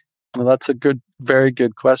space? Well, that's a very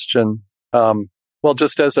good question. Well,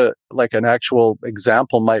 just as an actual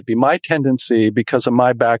example might be my tendency, because of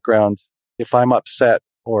my background, if I'm upset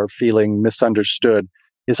or feeling misunderstood,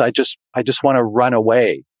 is I just want to run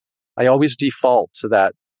away. I always default to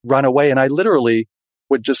that run away. And I literally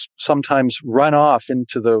would just sometimes run off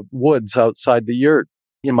into the woods outside the yurt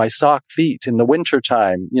in my sock feet in the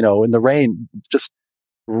wintertime, in the rain, just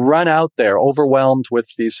run out there overwhelmed with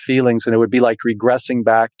these feelings. And it would be like regressing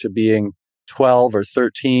back to being 12 or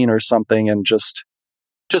 13 or something and just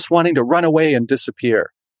wanting to run away and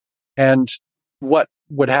disappear. And what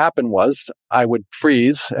would happen was I would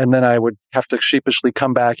freeze and then I would have to sheepishly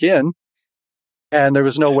come back in and there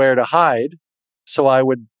was nowhere to hide. So I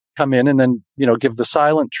would come in and then, give the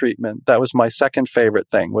silent treatment. That was my second favorite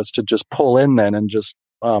thing, was to just pull in then and just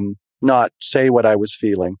not say what I was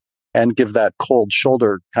feeling and give that cold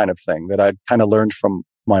shoulder kind of thing that I'd kind of learned from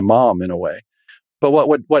my mom in a way. But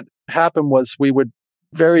what happened was we would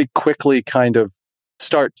very quickly kind of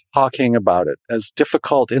start talking about it, as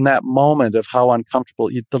difficult in that moment of how uncomfortable.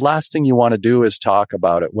 The last thing you want to do is talk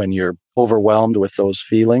about it when you're overwhelmed with those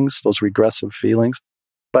feelings, those regressive feelings.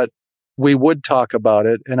 But we would talk about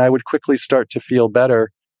it and I would quickly start to feel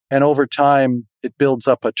better. And over time, it builds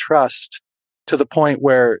up a trust to the point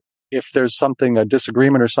where if there's a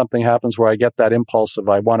disagreement or something happens where I get that impulse of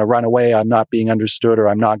I want to run away, I'm not being understood or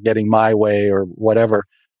I'm not getting my way or whatever,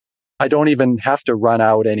 I don't even have to run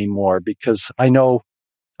out anymore because I know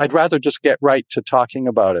I'd rather just get right to talking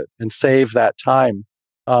about it and save that time.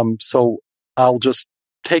 So I'll just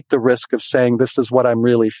take the risk of saying, this is what I'm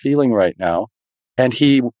really feeling right now. And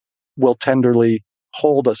he will tenderly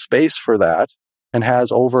hold a space for that and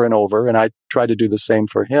has over and over. And I try to do the same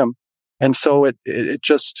for him. And so it's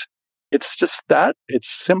just that. It's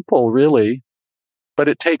simple, really, but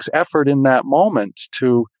it takes effort in that moment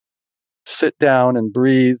to sit down and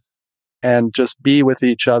breathe and just be with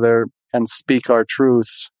each other and speak our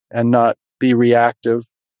truths and not be reactive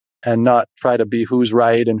and not try to be who's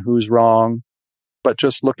right and who's wrong, but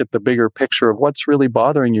just look at the bigger picture of what's really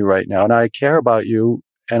bothering you right now. And I care about you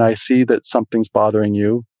and I see that something's bothering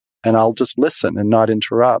you, and I'll just listen and not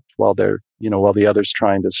interrupt while while the other's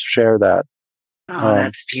trying to share that. Oh,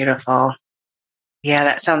 that's beautiful. Yeah,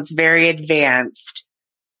 that sounds very advanced.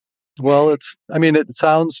 Well, it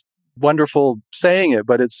sounds wonderful saying it,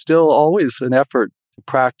 but it's still always an effort to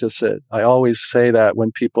practice it. I always say that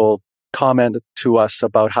when people comment to us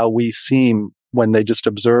about how we seem when they just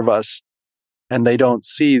observe us and they don't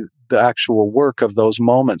see the actual work of those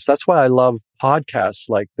moments. That's why I love podcasts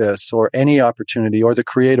like this, or any opportunity, or the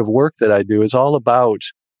creative work that I do is all about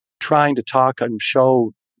trying to talk and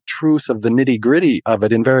show truth of the nitty-gritty of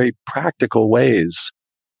it in very practical ways,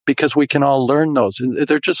 because we can all learn those.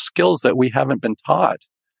 They're just skills that we haven't been taught.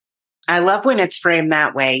 I love when it's framed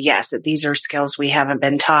that way. Yes, that these are skills we haven't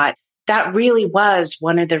been taught. That really was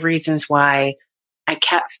one of the reasons why I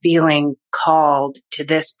kept feeling called to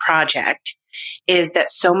this project, is that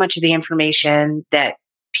so much of the information that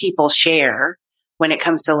people share when it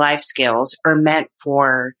comes to life skills are meant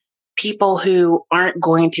for people who aren't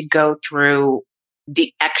going to go through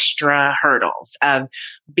the extra hurdles of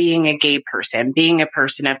being a gay person, being a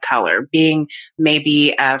person of color, being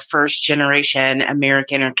maybe a first generation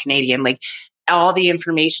American or Canadian. Like, all the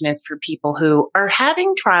information is for people who are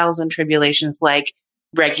having trials and tribulations like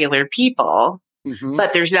regular people,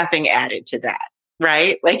 but there's nothing added to that,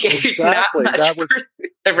 right? Like, it's not much for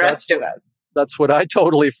the rest of us. That's what I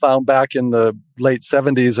totally found back in the late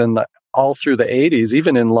 70s and all through the 80s.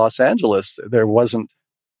 Even in Los Angeles, there wasn't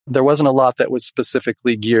a lot that was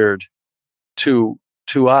specifically geared to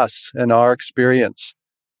us and our experience.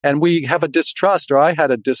 And we have a distrust, or I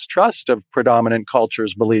had a distrust of predominant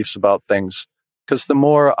cultures' beliefs about things, because the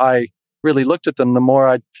more I really looked at them, the more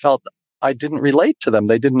I felt I didn't relate to them.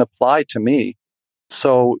 They didn't apply to me.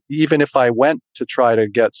 So even if I went to try to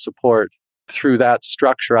get support through that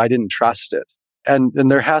structure, I didn't trust it. And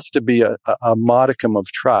there has to be a modicum of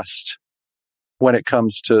trust when it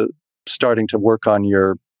comes to starting to work on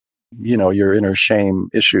your inner shame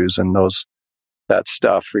issues, and that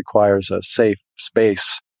stuff requires a safe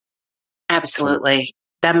space. Absolutely.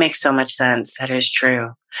 That makes so much sense. That is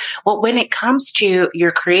true. Well, when it comes to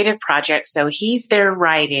your creative project, so he's there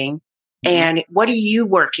writing, and what are you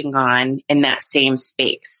working on in that same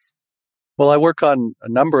space? Well, I work on a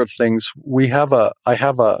number of things. I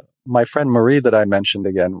have my friend Marie that I mentioned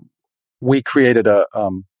again. We created a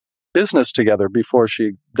business together before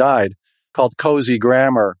she died called Cozy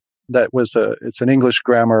Grammar. It's an English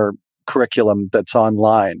grammar curriculum that's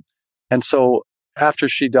online. And so after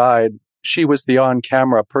she died, she was the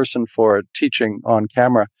on-camera person for it, teaching on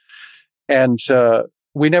camera. And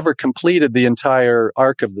we never completed the entire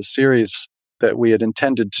arc of the series that we had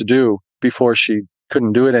intended to do before she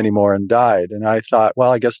couldn't do it anymore and died. And I thought,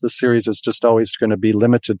 well, I guess the series is just always going to be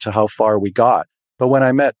limited to how far we got. But when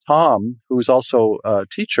I met Tom, who's also a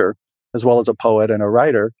teacher, as well as a poet and a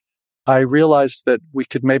writer, I realized that we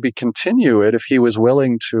could maybe continue it if he was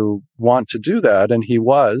willing to want to do that. And he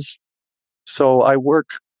was. So I work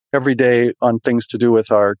every day on things to do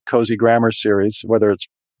with our Cozy Grammar series, whether it's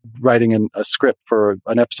writing a script for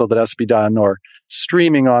an episode that has to be done or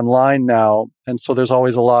streaming online now. And so there's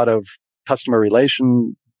always a lot of customer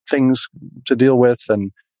relation things to deal with,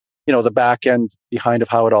 and, the back end behind of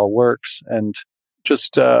how it all works, and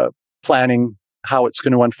just planning how it's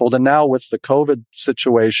going to unfold. And now with the COVID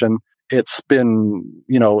situation, it's been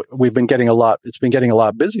getting a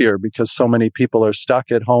lot busier because so many people are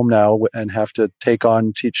stuck at home now and have to take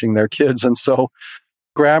on teaching their kids. And so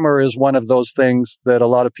grammar is one of those things that a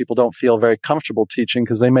lot of people don't feel very comfortable teaching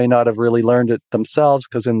because they may not have really learned it themselves,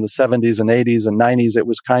 because in the 70s and 80s and 90s, it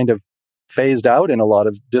was kind of phased out in a lot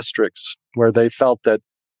of districts where they felt that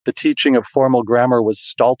the teaching of formal grammar was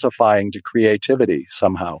stultifying to creativity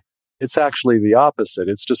somehow. It's actually the opposite.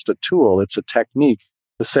 It's just a tool. It's a technique.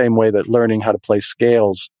 The same way that learning how to play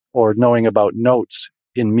scales or knowing about notes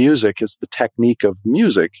in music is the technique of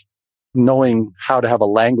music. Knowing how to have a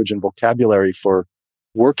language and vocabulary for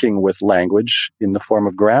working with language in the form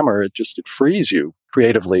of grammar. It frees you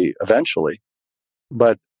creatively eventually.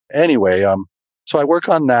 But anyway, so I work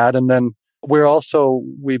on that. And then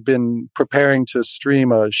we've been preparing to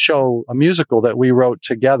stream a musical that we wrote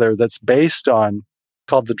together that's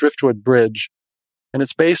called The Driftwood Bridge. And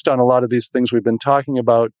it's based on a lot of these things we've been talking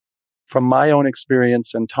about from my own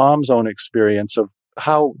experience and Tom's own experience of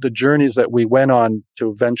how the journeys that we went on to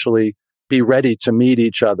eventually be ready to meet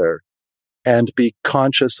each other and be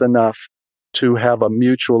conscious enough to have a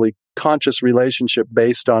mutually conscious relationship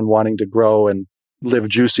based on wanting to grow and live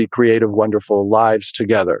juicy, creative, wonderful lives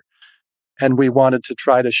together. And we wanted to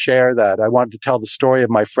try to share that. I wanted to tell the story of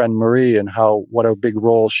my friend Marie and what a big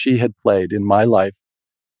role she had played in my life.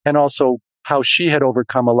 And also how she had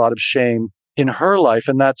overcome a lot of shame in her life.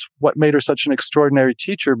 And that's what made her such an extraordinary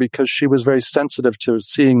teacher, because she was very sensitive to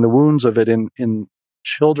seeing the wounds of it in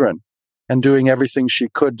children and doing everything she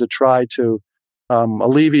could to try to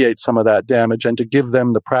alleviate some of that damage and to give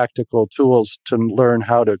them the practical tools to learn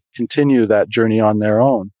how to continue that journey on their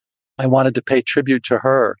own. I wanted to pay tribute to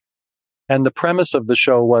her. And the premise of the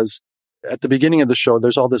show was, at the beginning of the show,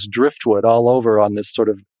 there's all this driftwood all over on this sort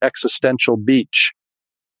of existential beach.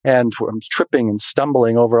 And I'm tripping and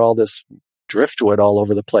stumbling over all this driftwood all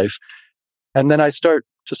over the place. And then I start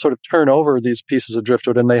to sort of turn over these pieces of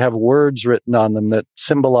driftwood, and they have words written on them that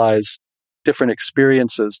symbolize different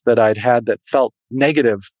experiences that I'd had that felt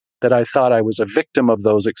negative, that I thought I was a victim of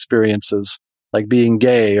those experiences, like being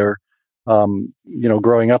gay or,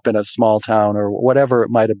 growing up in a small town or whatever it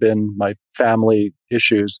might have been, my family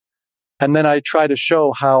issues. And then I try to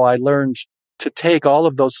show how I learned to take all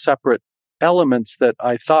of those separate elements that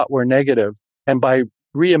I thought were negative, and by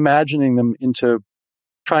reimagining them into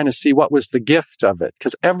trying to see what was the gift of it,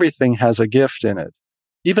 because everything has a gift in it.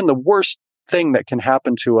 Even the worst thing that can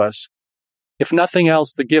happen to us, if nothing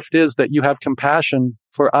else, the gift is that you have compassion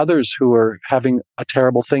for others who are having a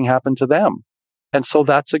terrible thing happen to them. And so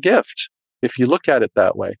that's a gift, if you look at it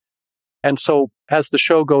that way. And so as the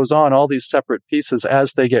show goes on, all these separate pieces,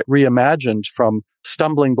 as they get reimagined from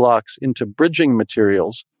stumbling blocks into bridging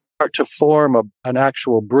materials, start to form an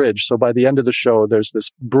actual bridge. So by the end of the show, there's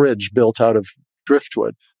this bridge built out of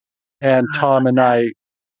driftwood. And Tom and I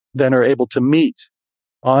then are able to meet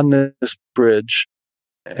on this bridge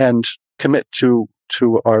and commit to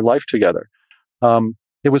our life together.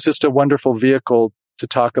 It was just a wonderful vehicle to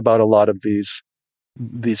talk about a lot of these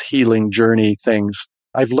healing journey things.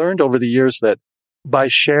 I've learned over the years that by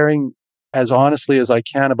sharing as honestly as I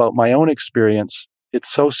can about my own experience, it's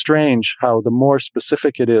so strange how the more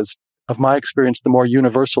specific it is of my experience, the more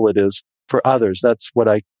universal it is for others. That's what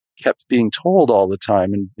I kept being told all the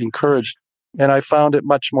time and encouraged. And I found it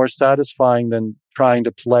much more satisfying than trying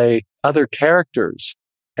to play other characters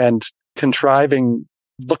and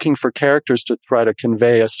looking for characters to try to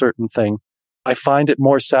convey a certain thing. I find it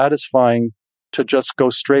more satisfying to just go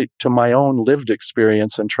straight to my own lived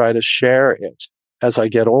experience and try to share it. As I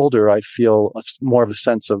get older, I feel more of a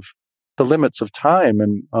sense of the limits of time.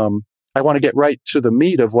 And I want to get right to the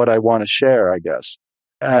meat of what I want to share, I guess.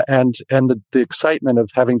 And the excitement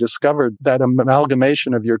of having discovered that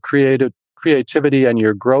amalgamation of your creativity and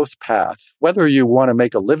your growth path, whether you want to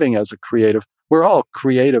make a living as a creative, we're all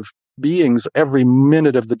creative beings every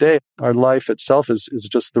minute of the day. Our life itself is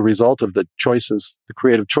just the result of the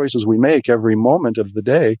creative choices we make every moment of the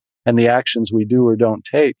day and the actions we do or don't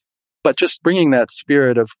take. But just bringing that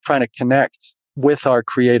spirit of trying to connect with our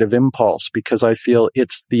creative impulse, because I feel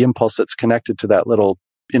it's the impulse that's connected to that little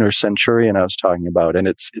inner centurion I was talking about, and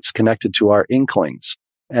it's connected to our inklings.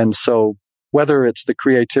 And so whether it's the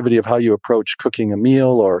creativity of how you approach cooking a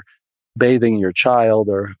meal or bathing your child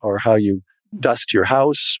or how you dust your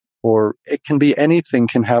house, or it can be anything,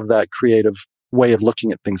 can have that creative way of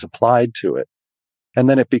looking at things applied to it. And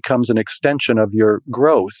then it becomes an extension of your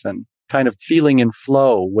growth and kind of feeling in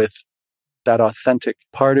flow with that authentic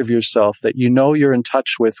part of yourself that you know you're in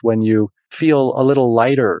touch with when you feel a little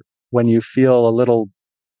lighter, when you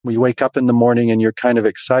wake up in the morning and you're kind of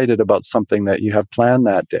excited about something that you have planned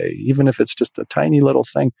that day, even if it's just a tiny little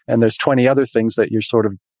thing. And there's 20 other things that you're sort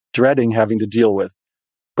of dreading having to deal with.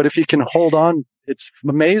 But if you can hold on, it's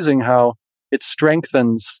amazing how it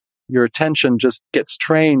strengthens your attention, just gets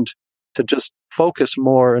trained to just focus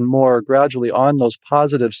more and more gradually on those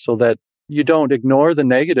positives so that you don't ignore the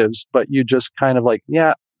negatives, but you just kind of like,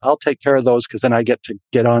 yeah, I'll take care of those because then I get to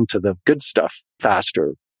get on to the good stuff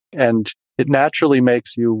faster. And it naturally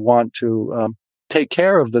makes you want to take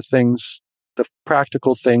care of the things, the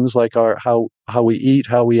practical things like how we eat,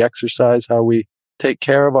 how we exercise, how we take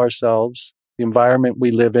care of ourselves, the environment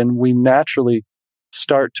we live in. We naturally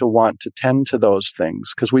start to want to tend to those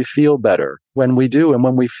things because we feel better when we do. And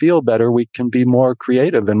when we feel better, we can be more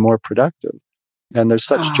creative and more productive. And there's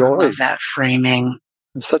such joy. I love that framing.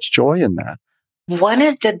 There's such joy in that. One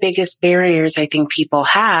of the biggest barriers I think people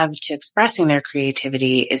have to expressing their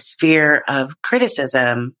creativity is fear of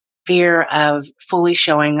criticism, fear of fully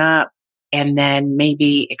showing up and then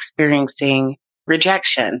maybe experiencing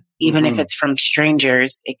rejection. Even if it's from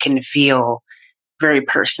strangers, it can feel very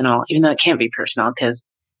personal, even though it can't be personal because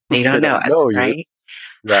they don't know us, right?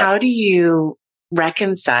 Yeah. How do you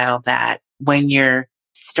reconcile that when you're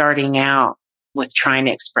starting out with trying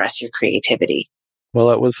to express your creativity? Well,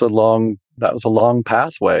 that was a long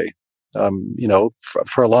pathway.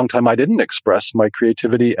 For a long time, I didn't express my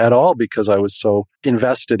creativity at all because I was so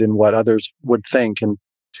invested in what others would think and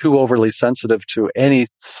too overly sensitive to any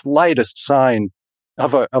slightest sign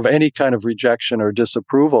of any kind of rejection or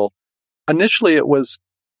disapproval. Initially, it was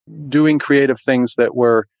doing creative things that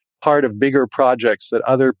were part of bigger projects that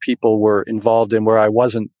other people were involved in where I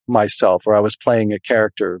wasn't myself, or I was playing a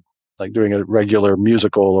character, like doing a regular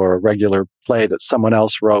musical or a regular play that someone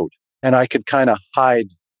else wrote. And I could kind of hide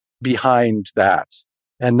behind that.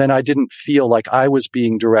 And then I didn't feel like I was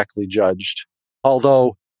being directly judged.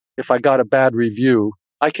 Although if I got a bad review,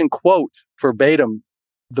 I can quote verbatim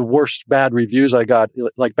the worst bad reviews I got,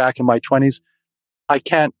 like back in my 20s. I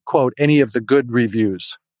can't quote any of the good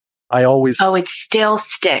reviews. I always... Oh, it still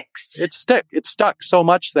sticks. It stuck so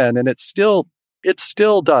much then, and it still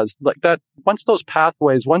does. Like that, once those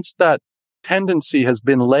pathways, once that tendency has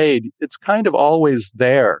been laid, it's kind of always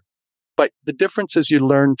there. But the difference is you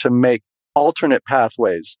learn to make alternate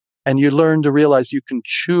pathways, and you learn to realize you can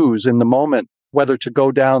choose in the moment whether to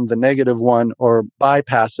go down the negative one or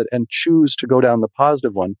bypass it and choose to go down the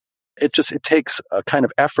positive one. It takes a kind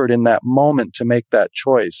of effort in that moment to make that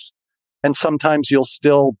choice. And sometimes you'll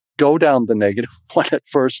still go down the negative one at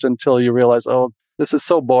first until you realize, oh, this is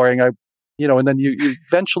so boring. And then you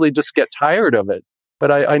eventually just get tired of it.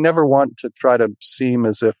 But I never want to try to seem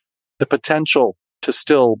as if the potential to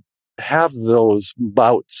still have those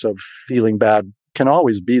bouts of feeling bad can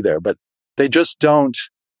always be there, but they just don't.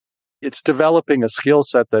 It's developing a skill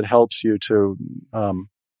set that helps you to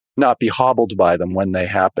not be hobbled by them when they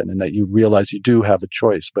happen, and that you realize you do have a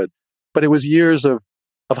choice. But it was years of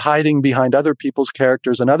hiding behind other people's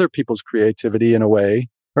characters and other people's creativity in a way,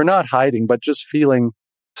 or not hiding, but just feeling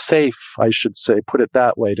safe, I should say, put it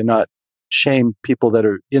that way, to not shame people that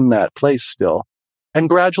are in that place still. And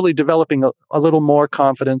gradually developing a little more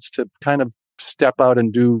confidence to kind of step out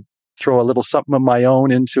and throw a little something of my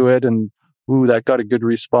own into it. And, ooh, that got a good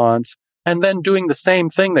response. And then doing the same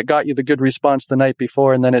thing that got you the good response the night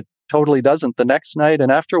before, and then it totally doesn't the next night.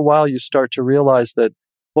 And after a while, you start to realize that,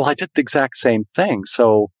 well, I did the exact same thing.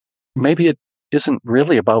 So maybe it isn't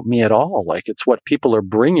really about me at all. Like, it's what people are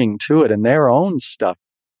bringing to it and their own stuff.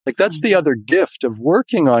 Like, that's the other gift of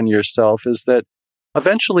working on yourself, is that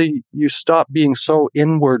eventually you stop being so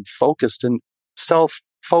inward focused and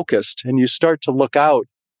self-focused, and you start to look out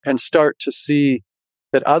and start to see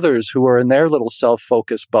that others who are in their little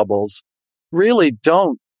self-focused bubbles really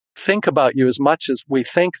don't think about you as much as we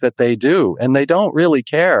think that they do. And they don't really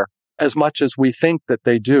care as much as we think that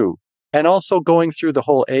they do. And also going through the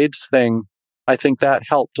whole AIDS thing, I think that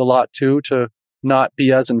helped a lot too, to not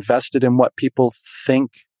be as invested in what people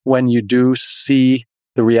think when you do see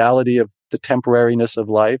the reality of the temporariness of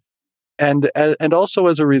life. And also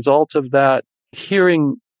as a result of that,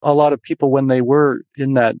 hearing a lot of people when they were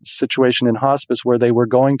in that situation in hospice where they were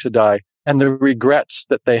going to die, and the regrets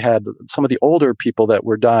that they had, some of the older people that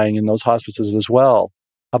were dying in those hospices as well,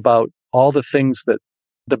 about all the things that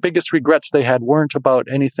the biggest regrets they had weren't about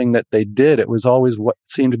anything that they did. It was always what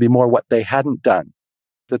seemed to be more what they hadn't done,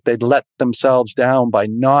 that they'd let themselves down by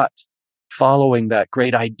not following that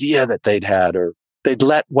great idea that they'd had, or they'd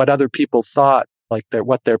let what other people thought, like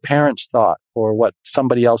what their parents thought or what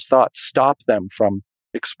somebody else thought, stop them from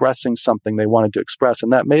expressing something they wanted to express.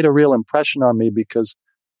 And that made a real impression on me, because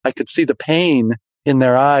I could see the pain in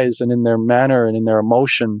their eyes and in their manner and in their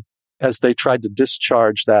emotion as they tried to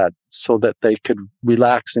discharge that so that they could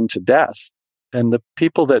relax into death. And the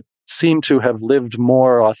people that seem to have lived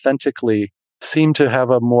more authentically seemed to have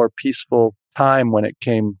a more peaceful time when it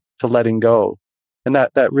came to letting go. And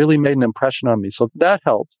that really made an impression on me. So that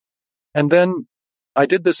helped. And then I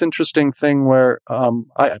did this interesting thing where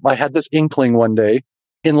I had this inkling one day.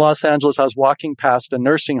 In Los Angeles, I was walking past a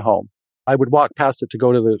nursing home. I would walk past it to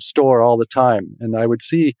go to the store all the time. And I would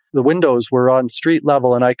see the windows were on street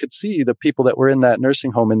level, and I could see the people that were in that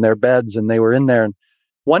nursing home in their beds, and they were in there. And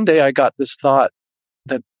one day I got this thought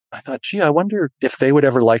that I thought, gee, I wonder if they would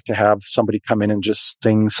ever like to have somebody come in and just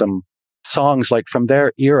sing some songs like from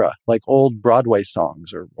their era, like old Broadway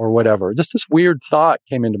songs or whatever. Just this weird thought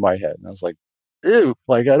came into my head. And I was like, ew,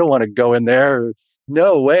 like, I don't want to go in there.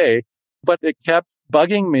 No way. But it kept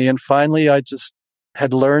bugging me. And finally, I just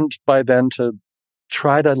had learned by then to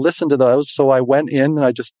try to listen to those. So I went in and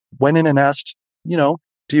I just went in and asked,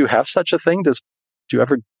 do you have such a thing? Do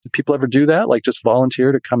people ever do that? Like just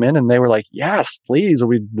volunteer to come in? And they were like, yes, please.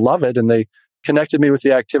 We'd love it. And they connected me with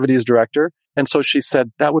the activities director. And so she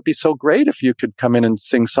said, that would be so great if you could come in and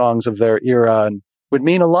sing songs of their era and would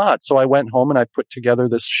mean a lot. So I went home and I put together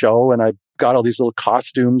this show and I got all these little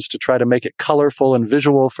costumes to try to make it colorful and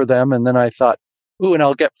visual for them. And then I thought, ooh, and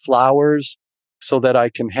I'll get flowers so that I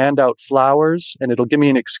can hand out flowers and it'll give me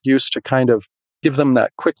an excuse to kind of give them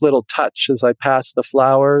that quick little touch as I pass the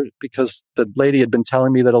flower, because the lady had been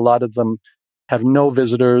telling me that a lot of them have no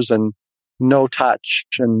visitors and no touch.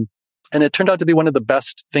 And it turned out to be one of the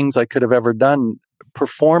best things I could have ever done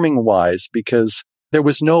performing wise, because there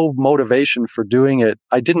was no motivation for doing it.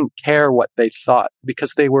 I didn't care what they thought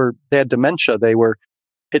because they had dementia.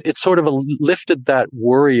 It sort of lifted that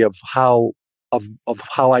worry of how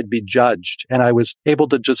I'd be judged. And I was able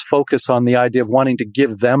to just focus on the idea of wanting to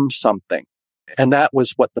give them something. And that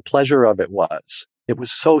was what the pleasure of it was. It was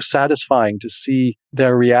so satisfying to see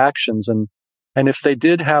their reactions. And if they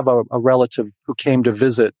did have a relative who came to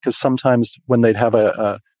visit, because sometimes when they'd have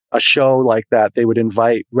a show like that, they would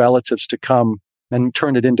invite relatives to come and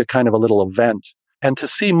turn it into kind of a little event. And to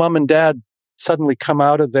see mom and dad suddenly come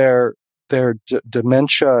out of their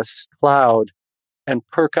dementia cloud and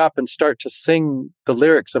perk up and start to sing the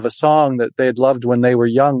lyrics of a song that they had loved when they were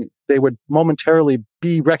young, they would momentarily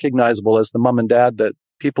be recognizable as the mom and dad that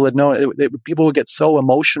people had known. People would get so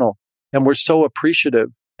emotional and were so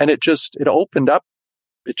appreciative. And it opened up.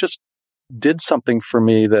 It just did something for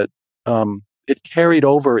me that it carried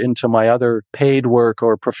over into my other paid work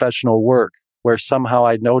or professional work, where somehow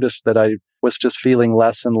I noticed that I was just feeling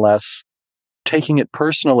less and less, taking it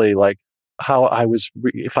personally, like how I was,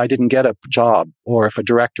 if I didn't get a job or if a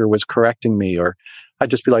director was correcting me, or I'd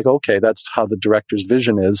just be like, okay, that's how the director's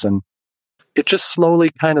vision is. And it just slowly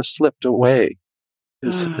kind of slipped away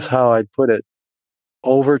is how I'd put it,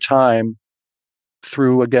 over time,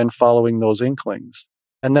 through, again, following those inklings.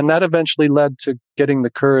 And then that eventually led to getting the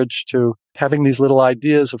courage to having these little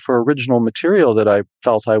ideas for original material that I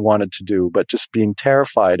felt I wanted to do, but just being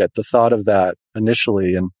terrified at the thought of that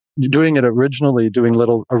initially, and doing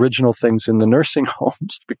little original things in the nursing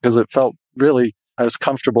homes because it felt really, I was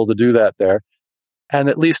comfortable to do that there. And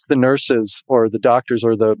at least the nurses or the doctors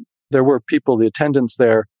or there were people, the attendants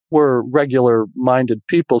there were regular minded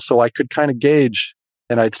people. So I could kind of gauge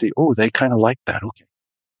and I'd see, oh, they kind of like that. Okay.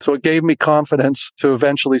 So it gave me confidence to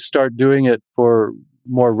eventually start doing it for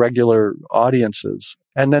more regular audiences.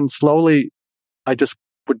 And then slowly I just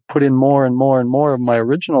would put in more and more and more of my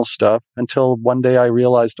original stuff until one day I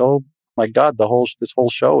realized, oh my God, this whole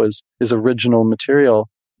show is original material.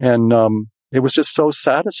 And it was just so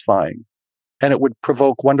satisfying. And it would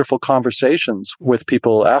provoke wonderful conversations with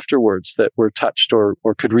people afterwards that were touched or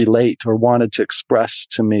could relate or wanted to express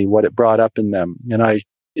to me what it brought up in them. And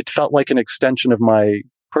it felt like an extension of my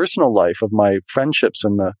personal life, of my friendships,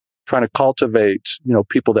 and trying to cultivate,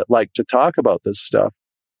 people that like to talk about this stuff.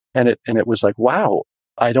 And it was like, wow,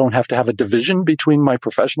 I don't have to have a division between my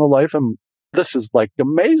professional life and this is like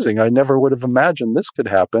amazing. I never would have imagined this could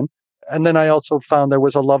happen. And then I also found there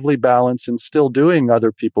was a lovely balance in still doing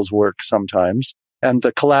other people's work sometimes, and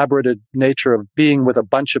the collaborative nature of being with a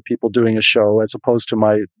bunch of people doing a show as opposed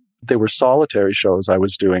to they were solitary shows I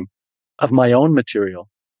was doing of my own material.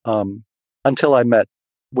 Until I met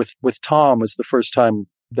with Tom was the first time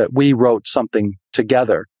that we wrote something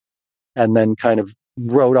together and then kind of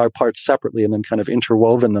wrote our parts separately and then kind of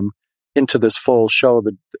interwoven them into this full show,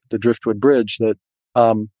 the Driftwood Bridge,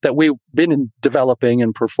 that we've been developing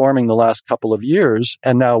and performing the last couple of years.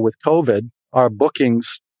 And now with COVID, our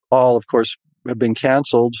bookings all, of course, have been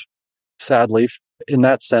canceled, sadly, in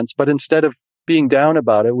that sense. But instead of being down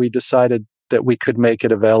about it, we decided that we could make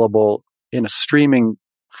it available in a streaming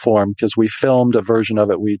form, because we filmed a version of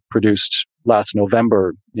it we produced last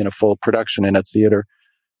November in a full production in a theater.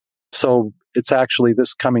 So it's actually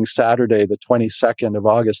this coming Saturday, the 22nd of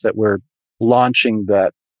August, that we're launching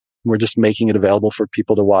that. We're just making it available for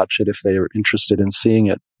people to watch it if they are interested in seeing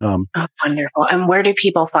it. Oh, wonderful. And where do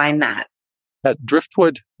people find that? At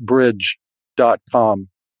driftwoodbridge.com.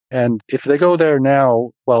 And if they go there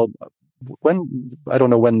now, well, I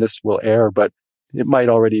don't know when this will air, but it might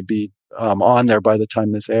already be on there by the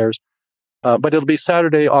time this airs. But it'll be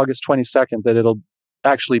Saturday, August 22nd, that it'll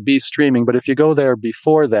actually be streaming. But if you go there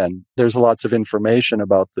before then, there's lots of information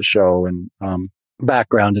about the show and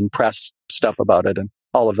background and press stuff about it and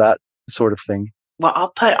all of that sort of thing. Well,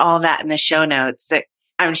 I'll put all that in the show notes.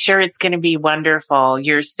 I'm sure it's going to be wonderful.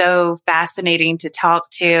 You're so fascinating to talk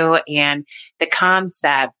to, and the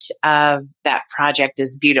concept of that project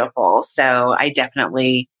is beautiful. So I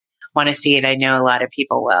definitely want to see it. I know a lot of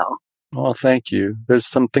people will. Well, thank you. There's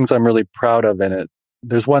some things I'm really proud of in it.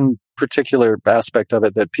 There's one particular aspect of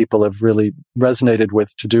it that people have really resonated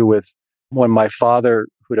with, to do with when my father,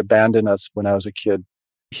 who'd abandoned us when I was a kid,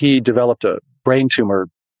 he developed a brain tumor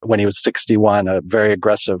when he was 61, a very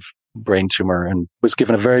aggressive brain tumor, and was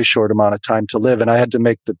given a very short amount of time to live. And I had to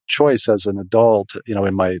make the choice as an adult,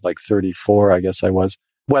 in my 34, I guess I was,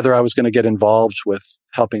 whether I was going to get involved with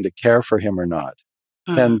helping to care for him or not.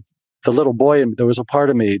 Mm. And the little boy, there was a part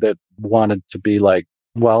of me that wanted to be like,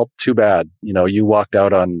 well, too bad. You walked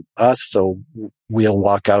out on us, so we'll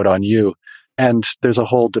walk out on you. And there's a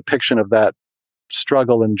whole depiction of that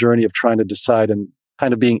struggle and journey of trying to decide and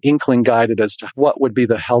kind of being inkling guided as to what would be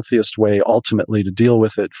the healthiest way ultimately to deal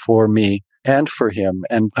with it for me and for him,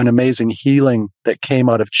 and an amazing healing that came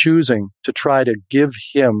out of choosing to try to give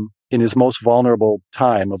him, in his most vulnerable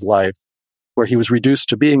time of life, where he was reduced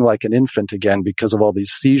to being like an infant again because of all these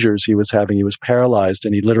seizures he was having. He was paralyzed,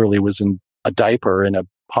 and he literally was in a diaper in a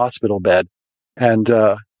hospital bed, and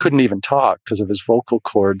couldn't even talk because of his vocal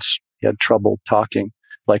cords. He had trouble talking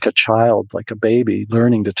like a child, like a baby,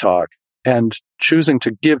 learning to talk. And choosing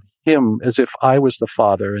to give him as if I was the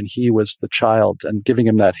father and he was the child, and giving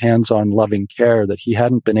him that hands-on loving care that he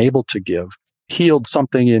hadn't been able to give, healed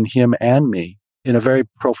something in him and me in a very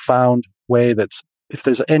profound way. That's, if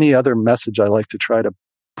there's any other message I like to try to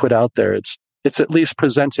put out there, it's at least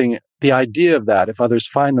presenting the idea of that. If others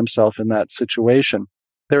find themselves in that situation,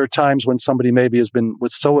 there are times when somebody maybe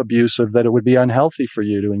was so abusive that it would be unhealthy for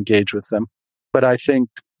you to engage with them. But I think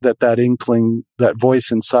that inkling, that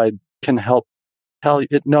voice inside, can help tell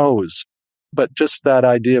it knows. But just that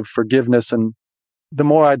idea of forgiveness, and the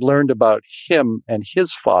more I'd learned about him and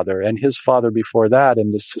his father before that,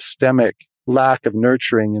 and the systemic lack of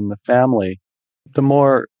nurturing in the family, the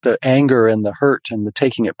more the anger and the hurt and the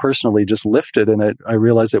taking it personally just lifted. And I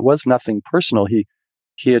realized it was nothing personal. He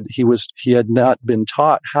had not been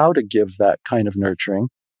taught how to give that kind of nurturing.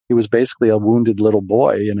 He was basically a wounded little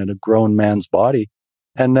boy in a grown man's body.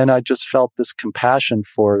 And then I just felt this compassion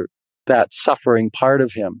for that suffering part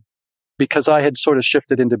of him, because I had sort of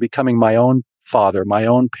shifted into becoming my own father, my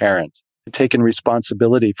own parent, taken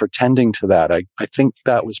responsibility for tending to that. I think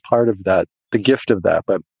that was part of that, the gift of that.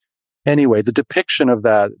 But anyway, the depiction of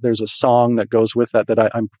that, there's a song that goes with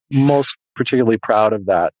that I'm most particularly proud of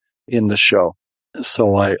that in the show.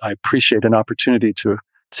 So I appreciate an opportunity to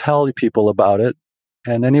tell people about it.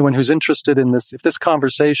 And anyone who's interested in this, if this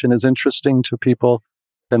conversation is interesting to people,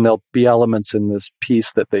 then there'll be elements in this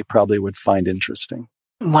piece that they probably would find interesting.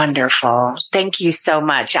 Wonderful. Thank you so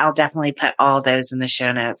much. I'll definitely put all those in the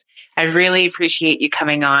show notes. I really appreciate you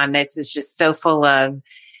coming on. This is just so full of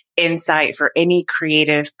insight for any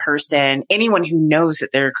creative person, anyone who knows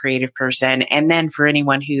that they're a creative person, and then for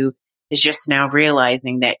anyone who is just now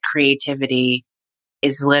realizing that creativity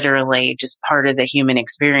is literally just part of the human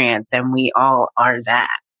experience, and we all are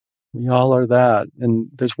that. We all are that. And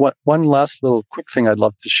there's one last little quick thing I'd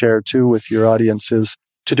love to share too with your audience, is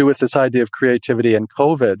to do with this idea of creativity and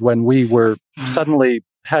COVID. When we were suddenly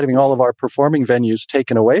having all of our performing venues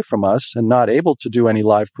taken away from us and not able to do any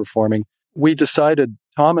live performing, we decided,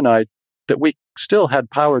 Tom and I, that we still had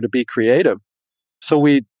power to be creative. So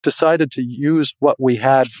we decided to use what we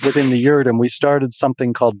had within the yurt, and we started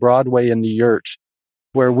something called Broadway in the Yurt,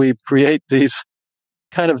 where we create these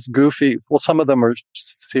kind of goofy, well, some of them are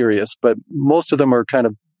serious, but most of them are kind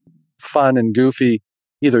of fun and goofy,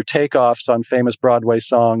 either takeoffs on famous Broadway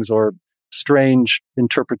songs or strange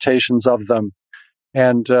interpretations of them.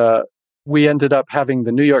 And we ended up having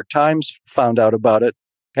the New York Times found out about it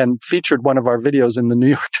and featured one of our videos in the New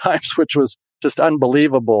York Times, which was just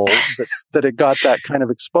unbelievable that it got that kind of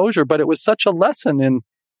exposure. But it was such a lesson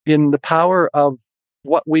in the power of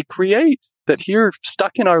what we create, that here,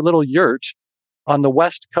 stuck in our little yurt on the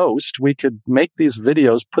West Coast, we could make these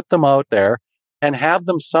videos, put them out there, and have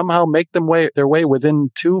them somehow make their way within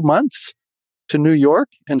 2 months to New York,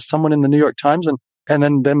 and someone in the New York Times, and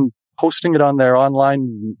then them posting it on their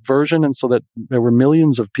online version, and so that there were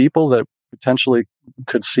millions of people that potentially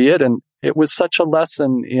could see it. And it was such a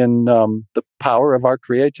lesson in the power of our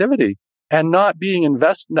creativity, and not being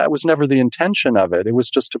invested. That was never the intention of it. It was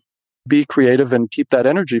just to be creative and keep that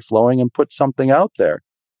energy flowing and put something out there.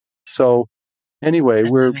 So anyway,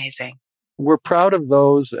 we're proud of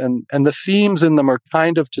those, and the themes in them are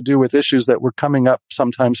kind of to do with issues that were coming up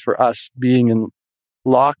sometimes for us being in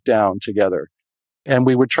lockdown together. And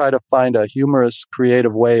we would try to find a humorous,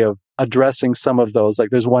 creative way of addressing some of those. Like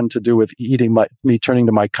there's one to do with me turning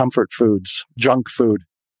to my comfort foods, junk food,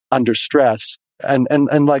 under stress, and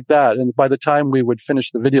like that. And by the time we would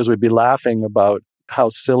finish the videos, we'd be laughing about how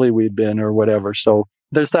silly we'd been or whatever. So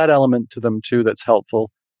there's that element to them too that's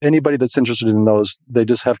helpful. Anybody that's interested in those, they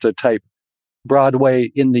just have to type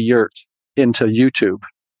Broadway in the Yurt into YouTube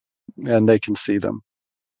and they can see them.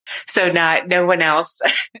 So no one else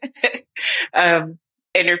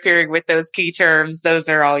interfering with those key terms. Those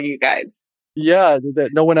are all you guys. Yeah,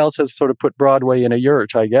 no one else has sort of put Broadway in a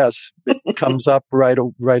yurt, I guess. It comes up right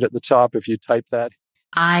at the top if you type that.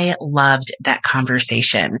 I loved that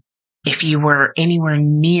conversation. If you were anywhere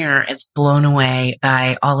near as blown away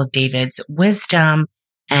by all of David's wisdom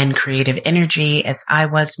and creative energy as I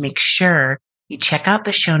was, make sure you check out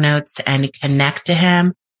the show notes and connect to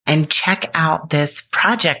him and check out this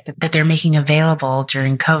project that they're making available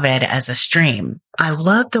during COVID as a stream. I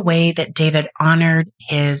love the way that David honored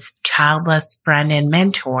his childless friend and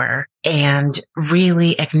mentor and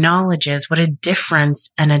really acknowledges what a difference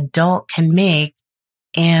an adult can make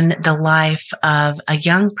in the life of a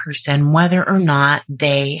young person, whether or not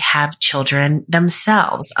they have children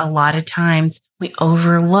themselves. A lot of times we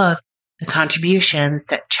overlook the contributions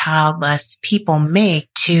that childless people make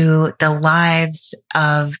to the lives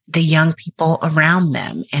of the young people around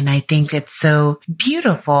them. And I think it's so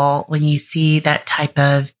beautiful when you see that type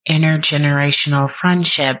of intergenerational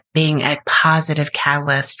friendship being a positive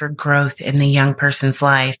catalyst for growth in the young person's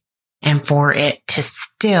life, and for it to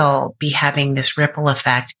still be having this ripple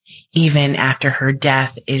effect even after her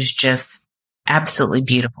death is just absolutely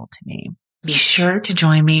beautiful to me. Be sure to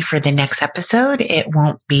join me for the next episode. It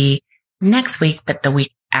won't be next week, but the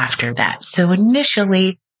week after that. So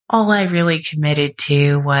initially, all I really committed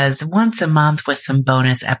to was once a month with some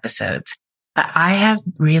bonus episodes. But I have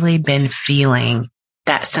really been feeling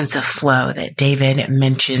that sense of flow that David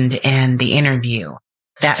mentioned in the interview,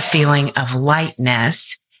 that feeling of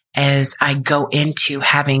lightness as I go into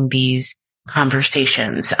having these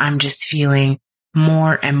conversations. I'm just feeling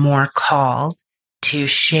more and more called to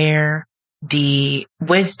share the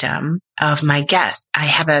wisdom of my guests. I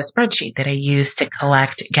have a spreadsheet that I use to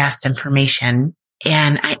collect guest information,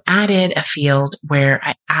 and I added a field where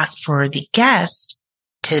I asked for the guest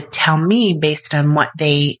to tell me, based on what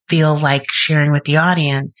they feel like sharing with the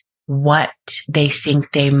audience, what they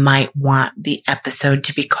think they might want the episode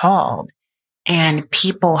to be called. And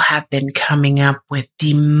people have been coming up with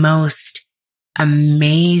the most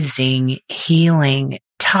amazing healing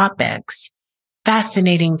topics,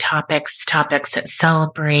 fascinating topics that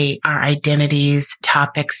celebrate our identities,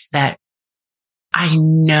 topics that I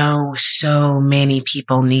know so many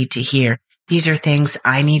people need to hear. These are things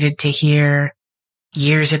I needed to hear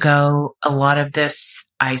years ago. A lot of this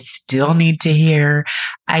I still need to hear.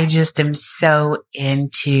 I just am so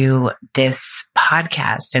into this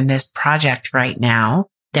podcast and this project right now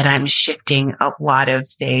that I'm shifting a lot of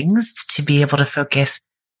things to be able to focus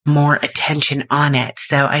more attention on it.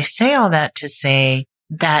 So I say all that to say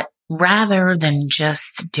that rather than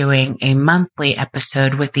just doing a monthly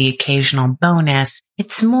episode with the occasional bonus,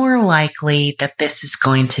 it's more likely that this is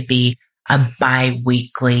going to be a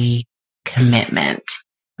bi-weekly commitment.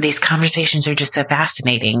 These conversations are just so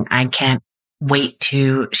fascinating. I can't wait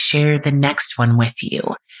to share the next one with you.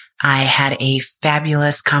 I had a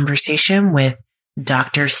fabulous conversation with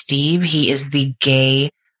Dr. Steve. He is the gay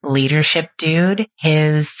leadership dude.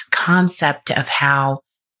 His concept of how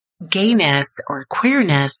gayness or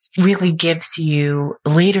queerness really gives you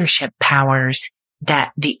leadership powers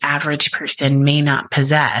that the average person may not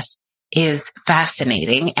possess is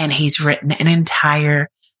fascinating. And he's written an entire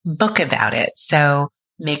book about it. So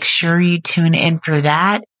make sure you tune in for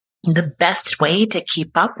that. The best way to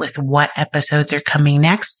keep up with what episodes are coming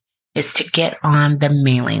next is to get on the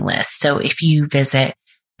mailing list. So if you visit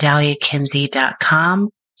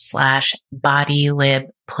dahliakinsey.com/bodylib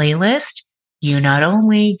playlist, you not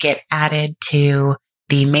only get added to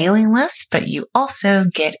the mailing list, but you also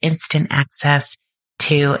get instant access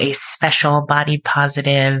to a special body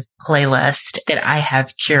positive playlist that I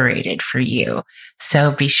have curated for you.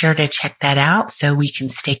 So be sure to check that out so we can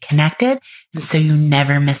stay connected and so you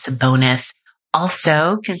never miss a bonus.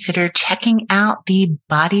 Also, consider checking out the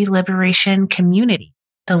Body Liberation community.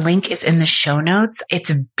 The link is in the show notes.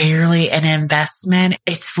 It's barely an investment.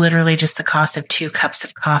 It's literally just the cost of 2 cups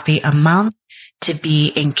of coffee a month to be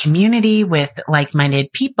in community with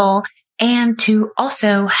like-minded people and to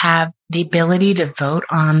also have the ability to vote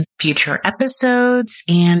on future episodes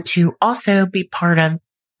and to also be part of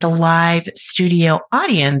the live studio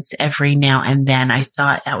audience every now and then. I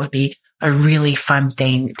thought that would be a really fun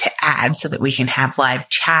thing to add so that we can have live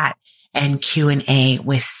chat and Q&A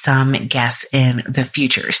with some guests in the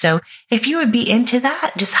future. So if you would be into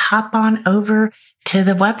that, just hop on over to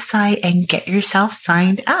the website and get yourself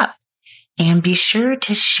signed up. And be sure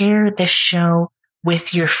to share the show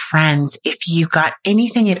with your friends. If you got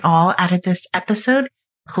anything at all out of this episode,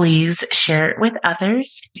 please share it with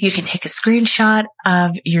others. You can take a screenshot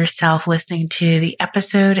of yourself listening to the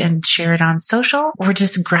episode and share it on social, or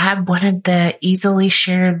just grab one of the easily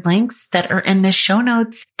shared links that are in the show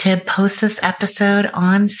notes to post this episode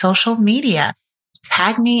on social media.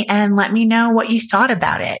 Tag me and let me know what you thought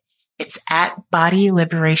about it. It's at Body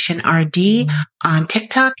Liberation RD on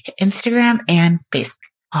TikTok, Instagram, and Facebook.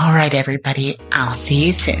 All right, everybody. I'll see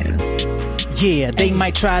you soon. Yeah, they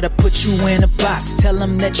might try to put you in a box. Tell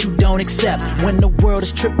them that you don't accept. When the world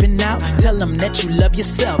is tripping out, tell them that you love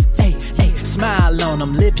yourself. Hey, smile on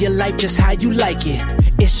them. Live your life just how you like it.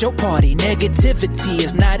 It's your party. Negativity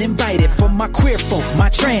is not invited. For my queer folk, my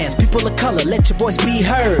trans, people of color, let your voice be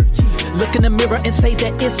heard. Look in the mirror and say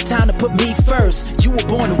that it's time to put me first. You were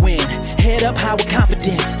born to win. Head up high with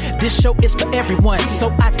confidence. This show is for everyone. So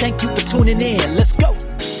I thank you for tuning in. Let's go.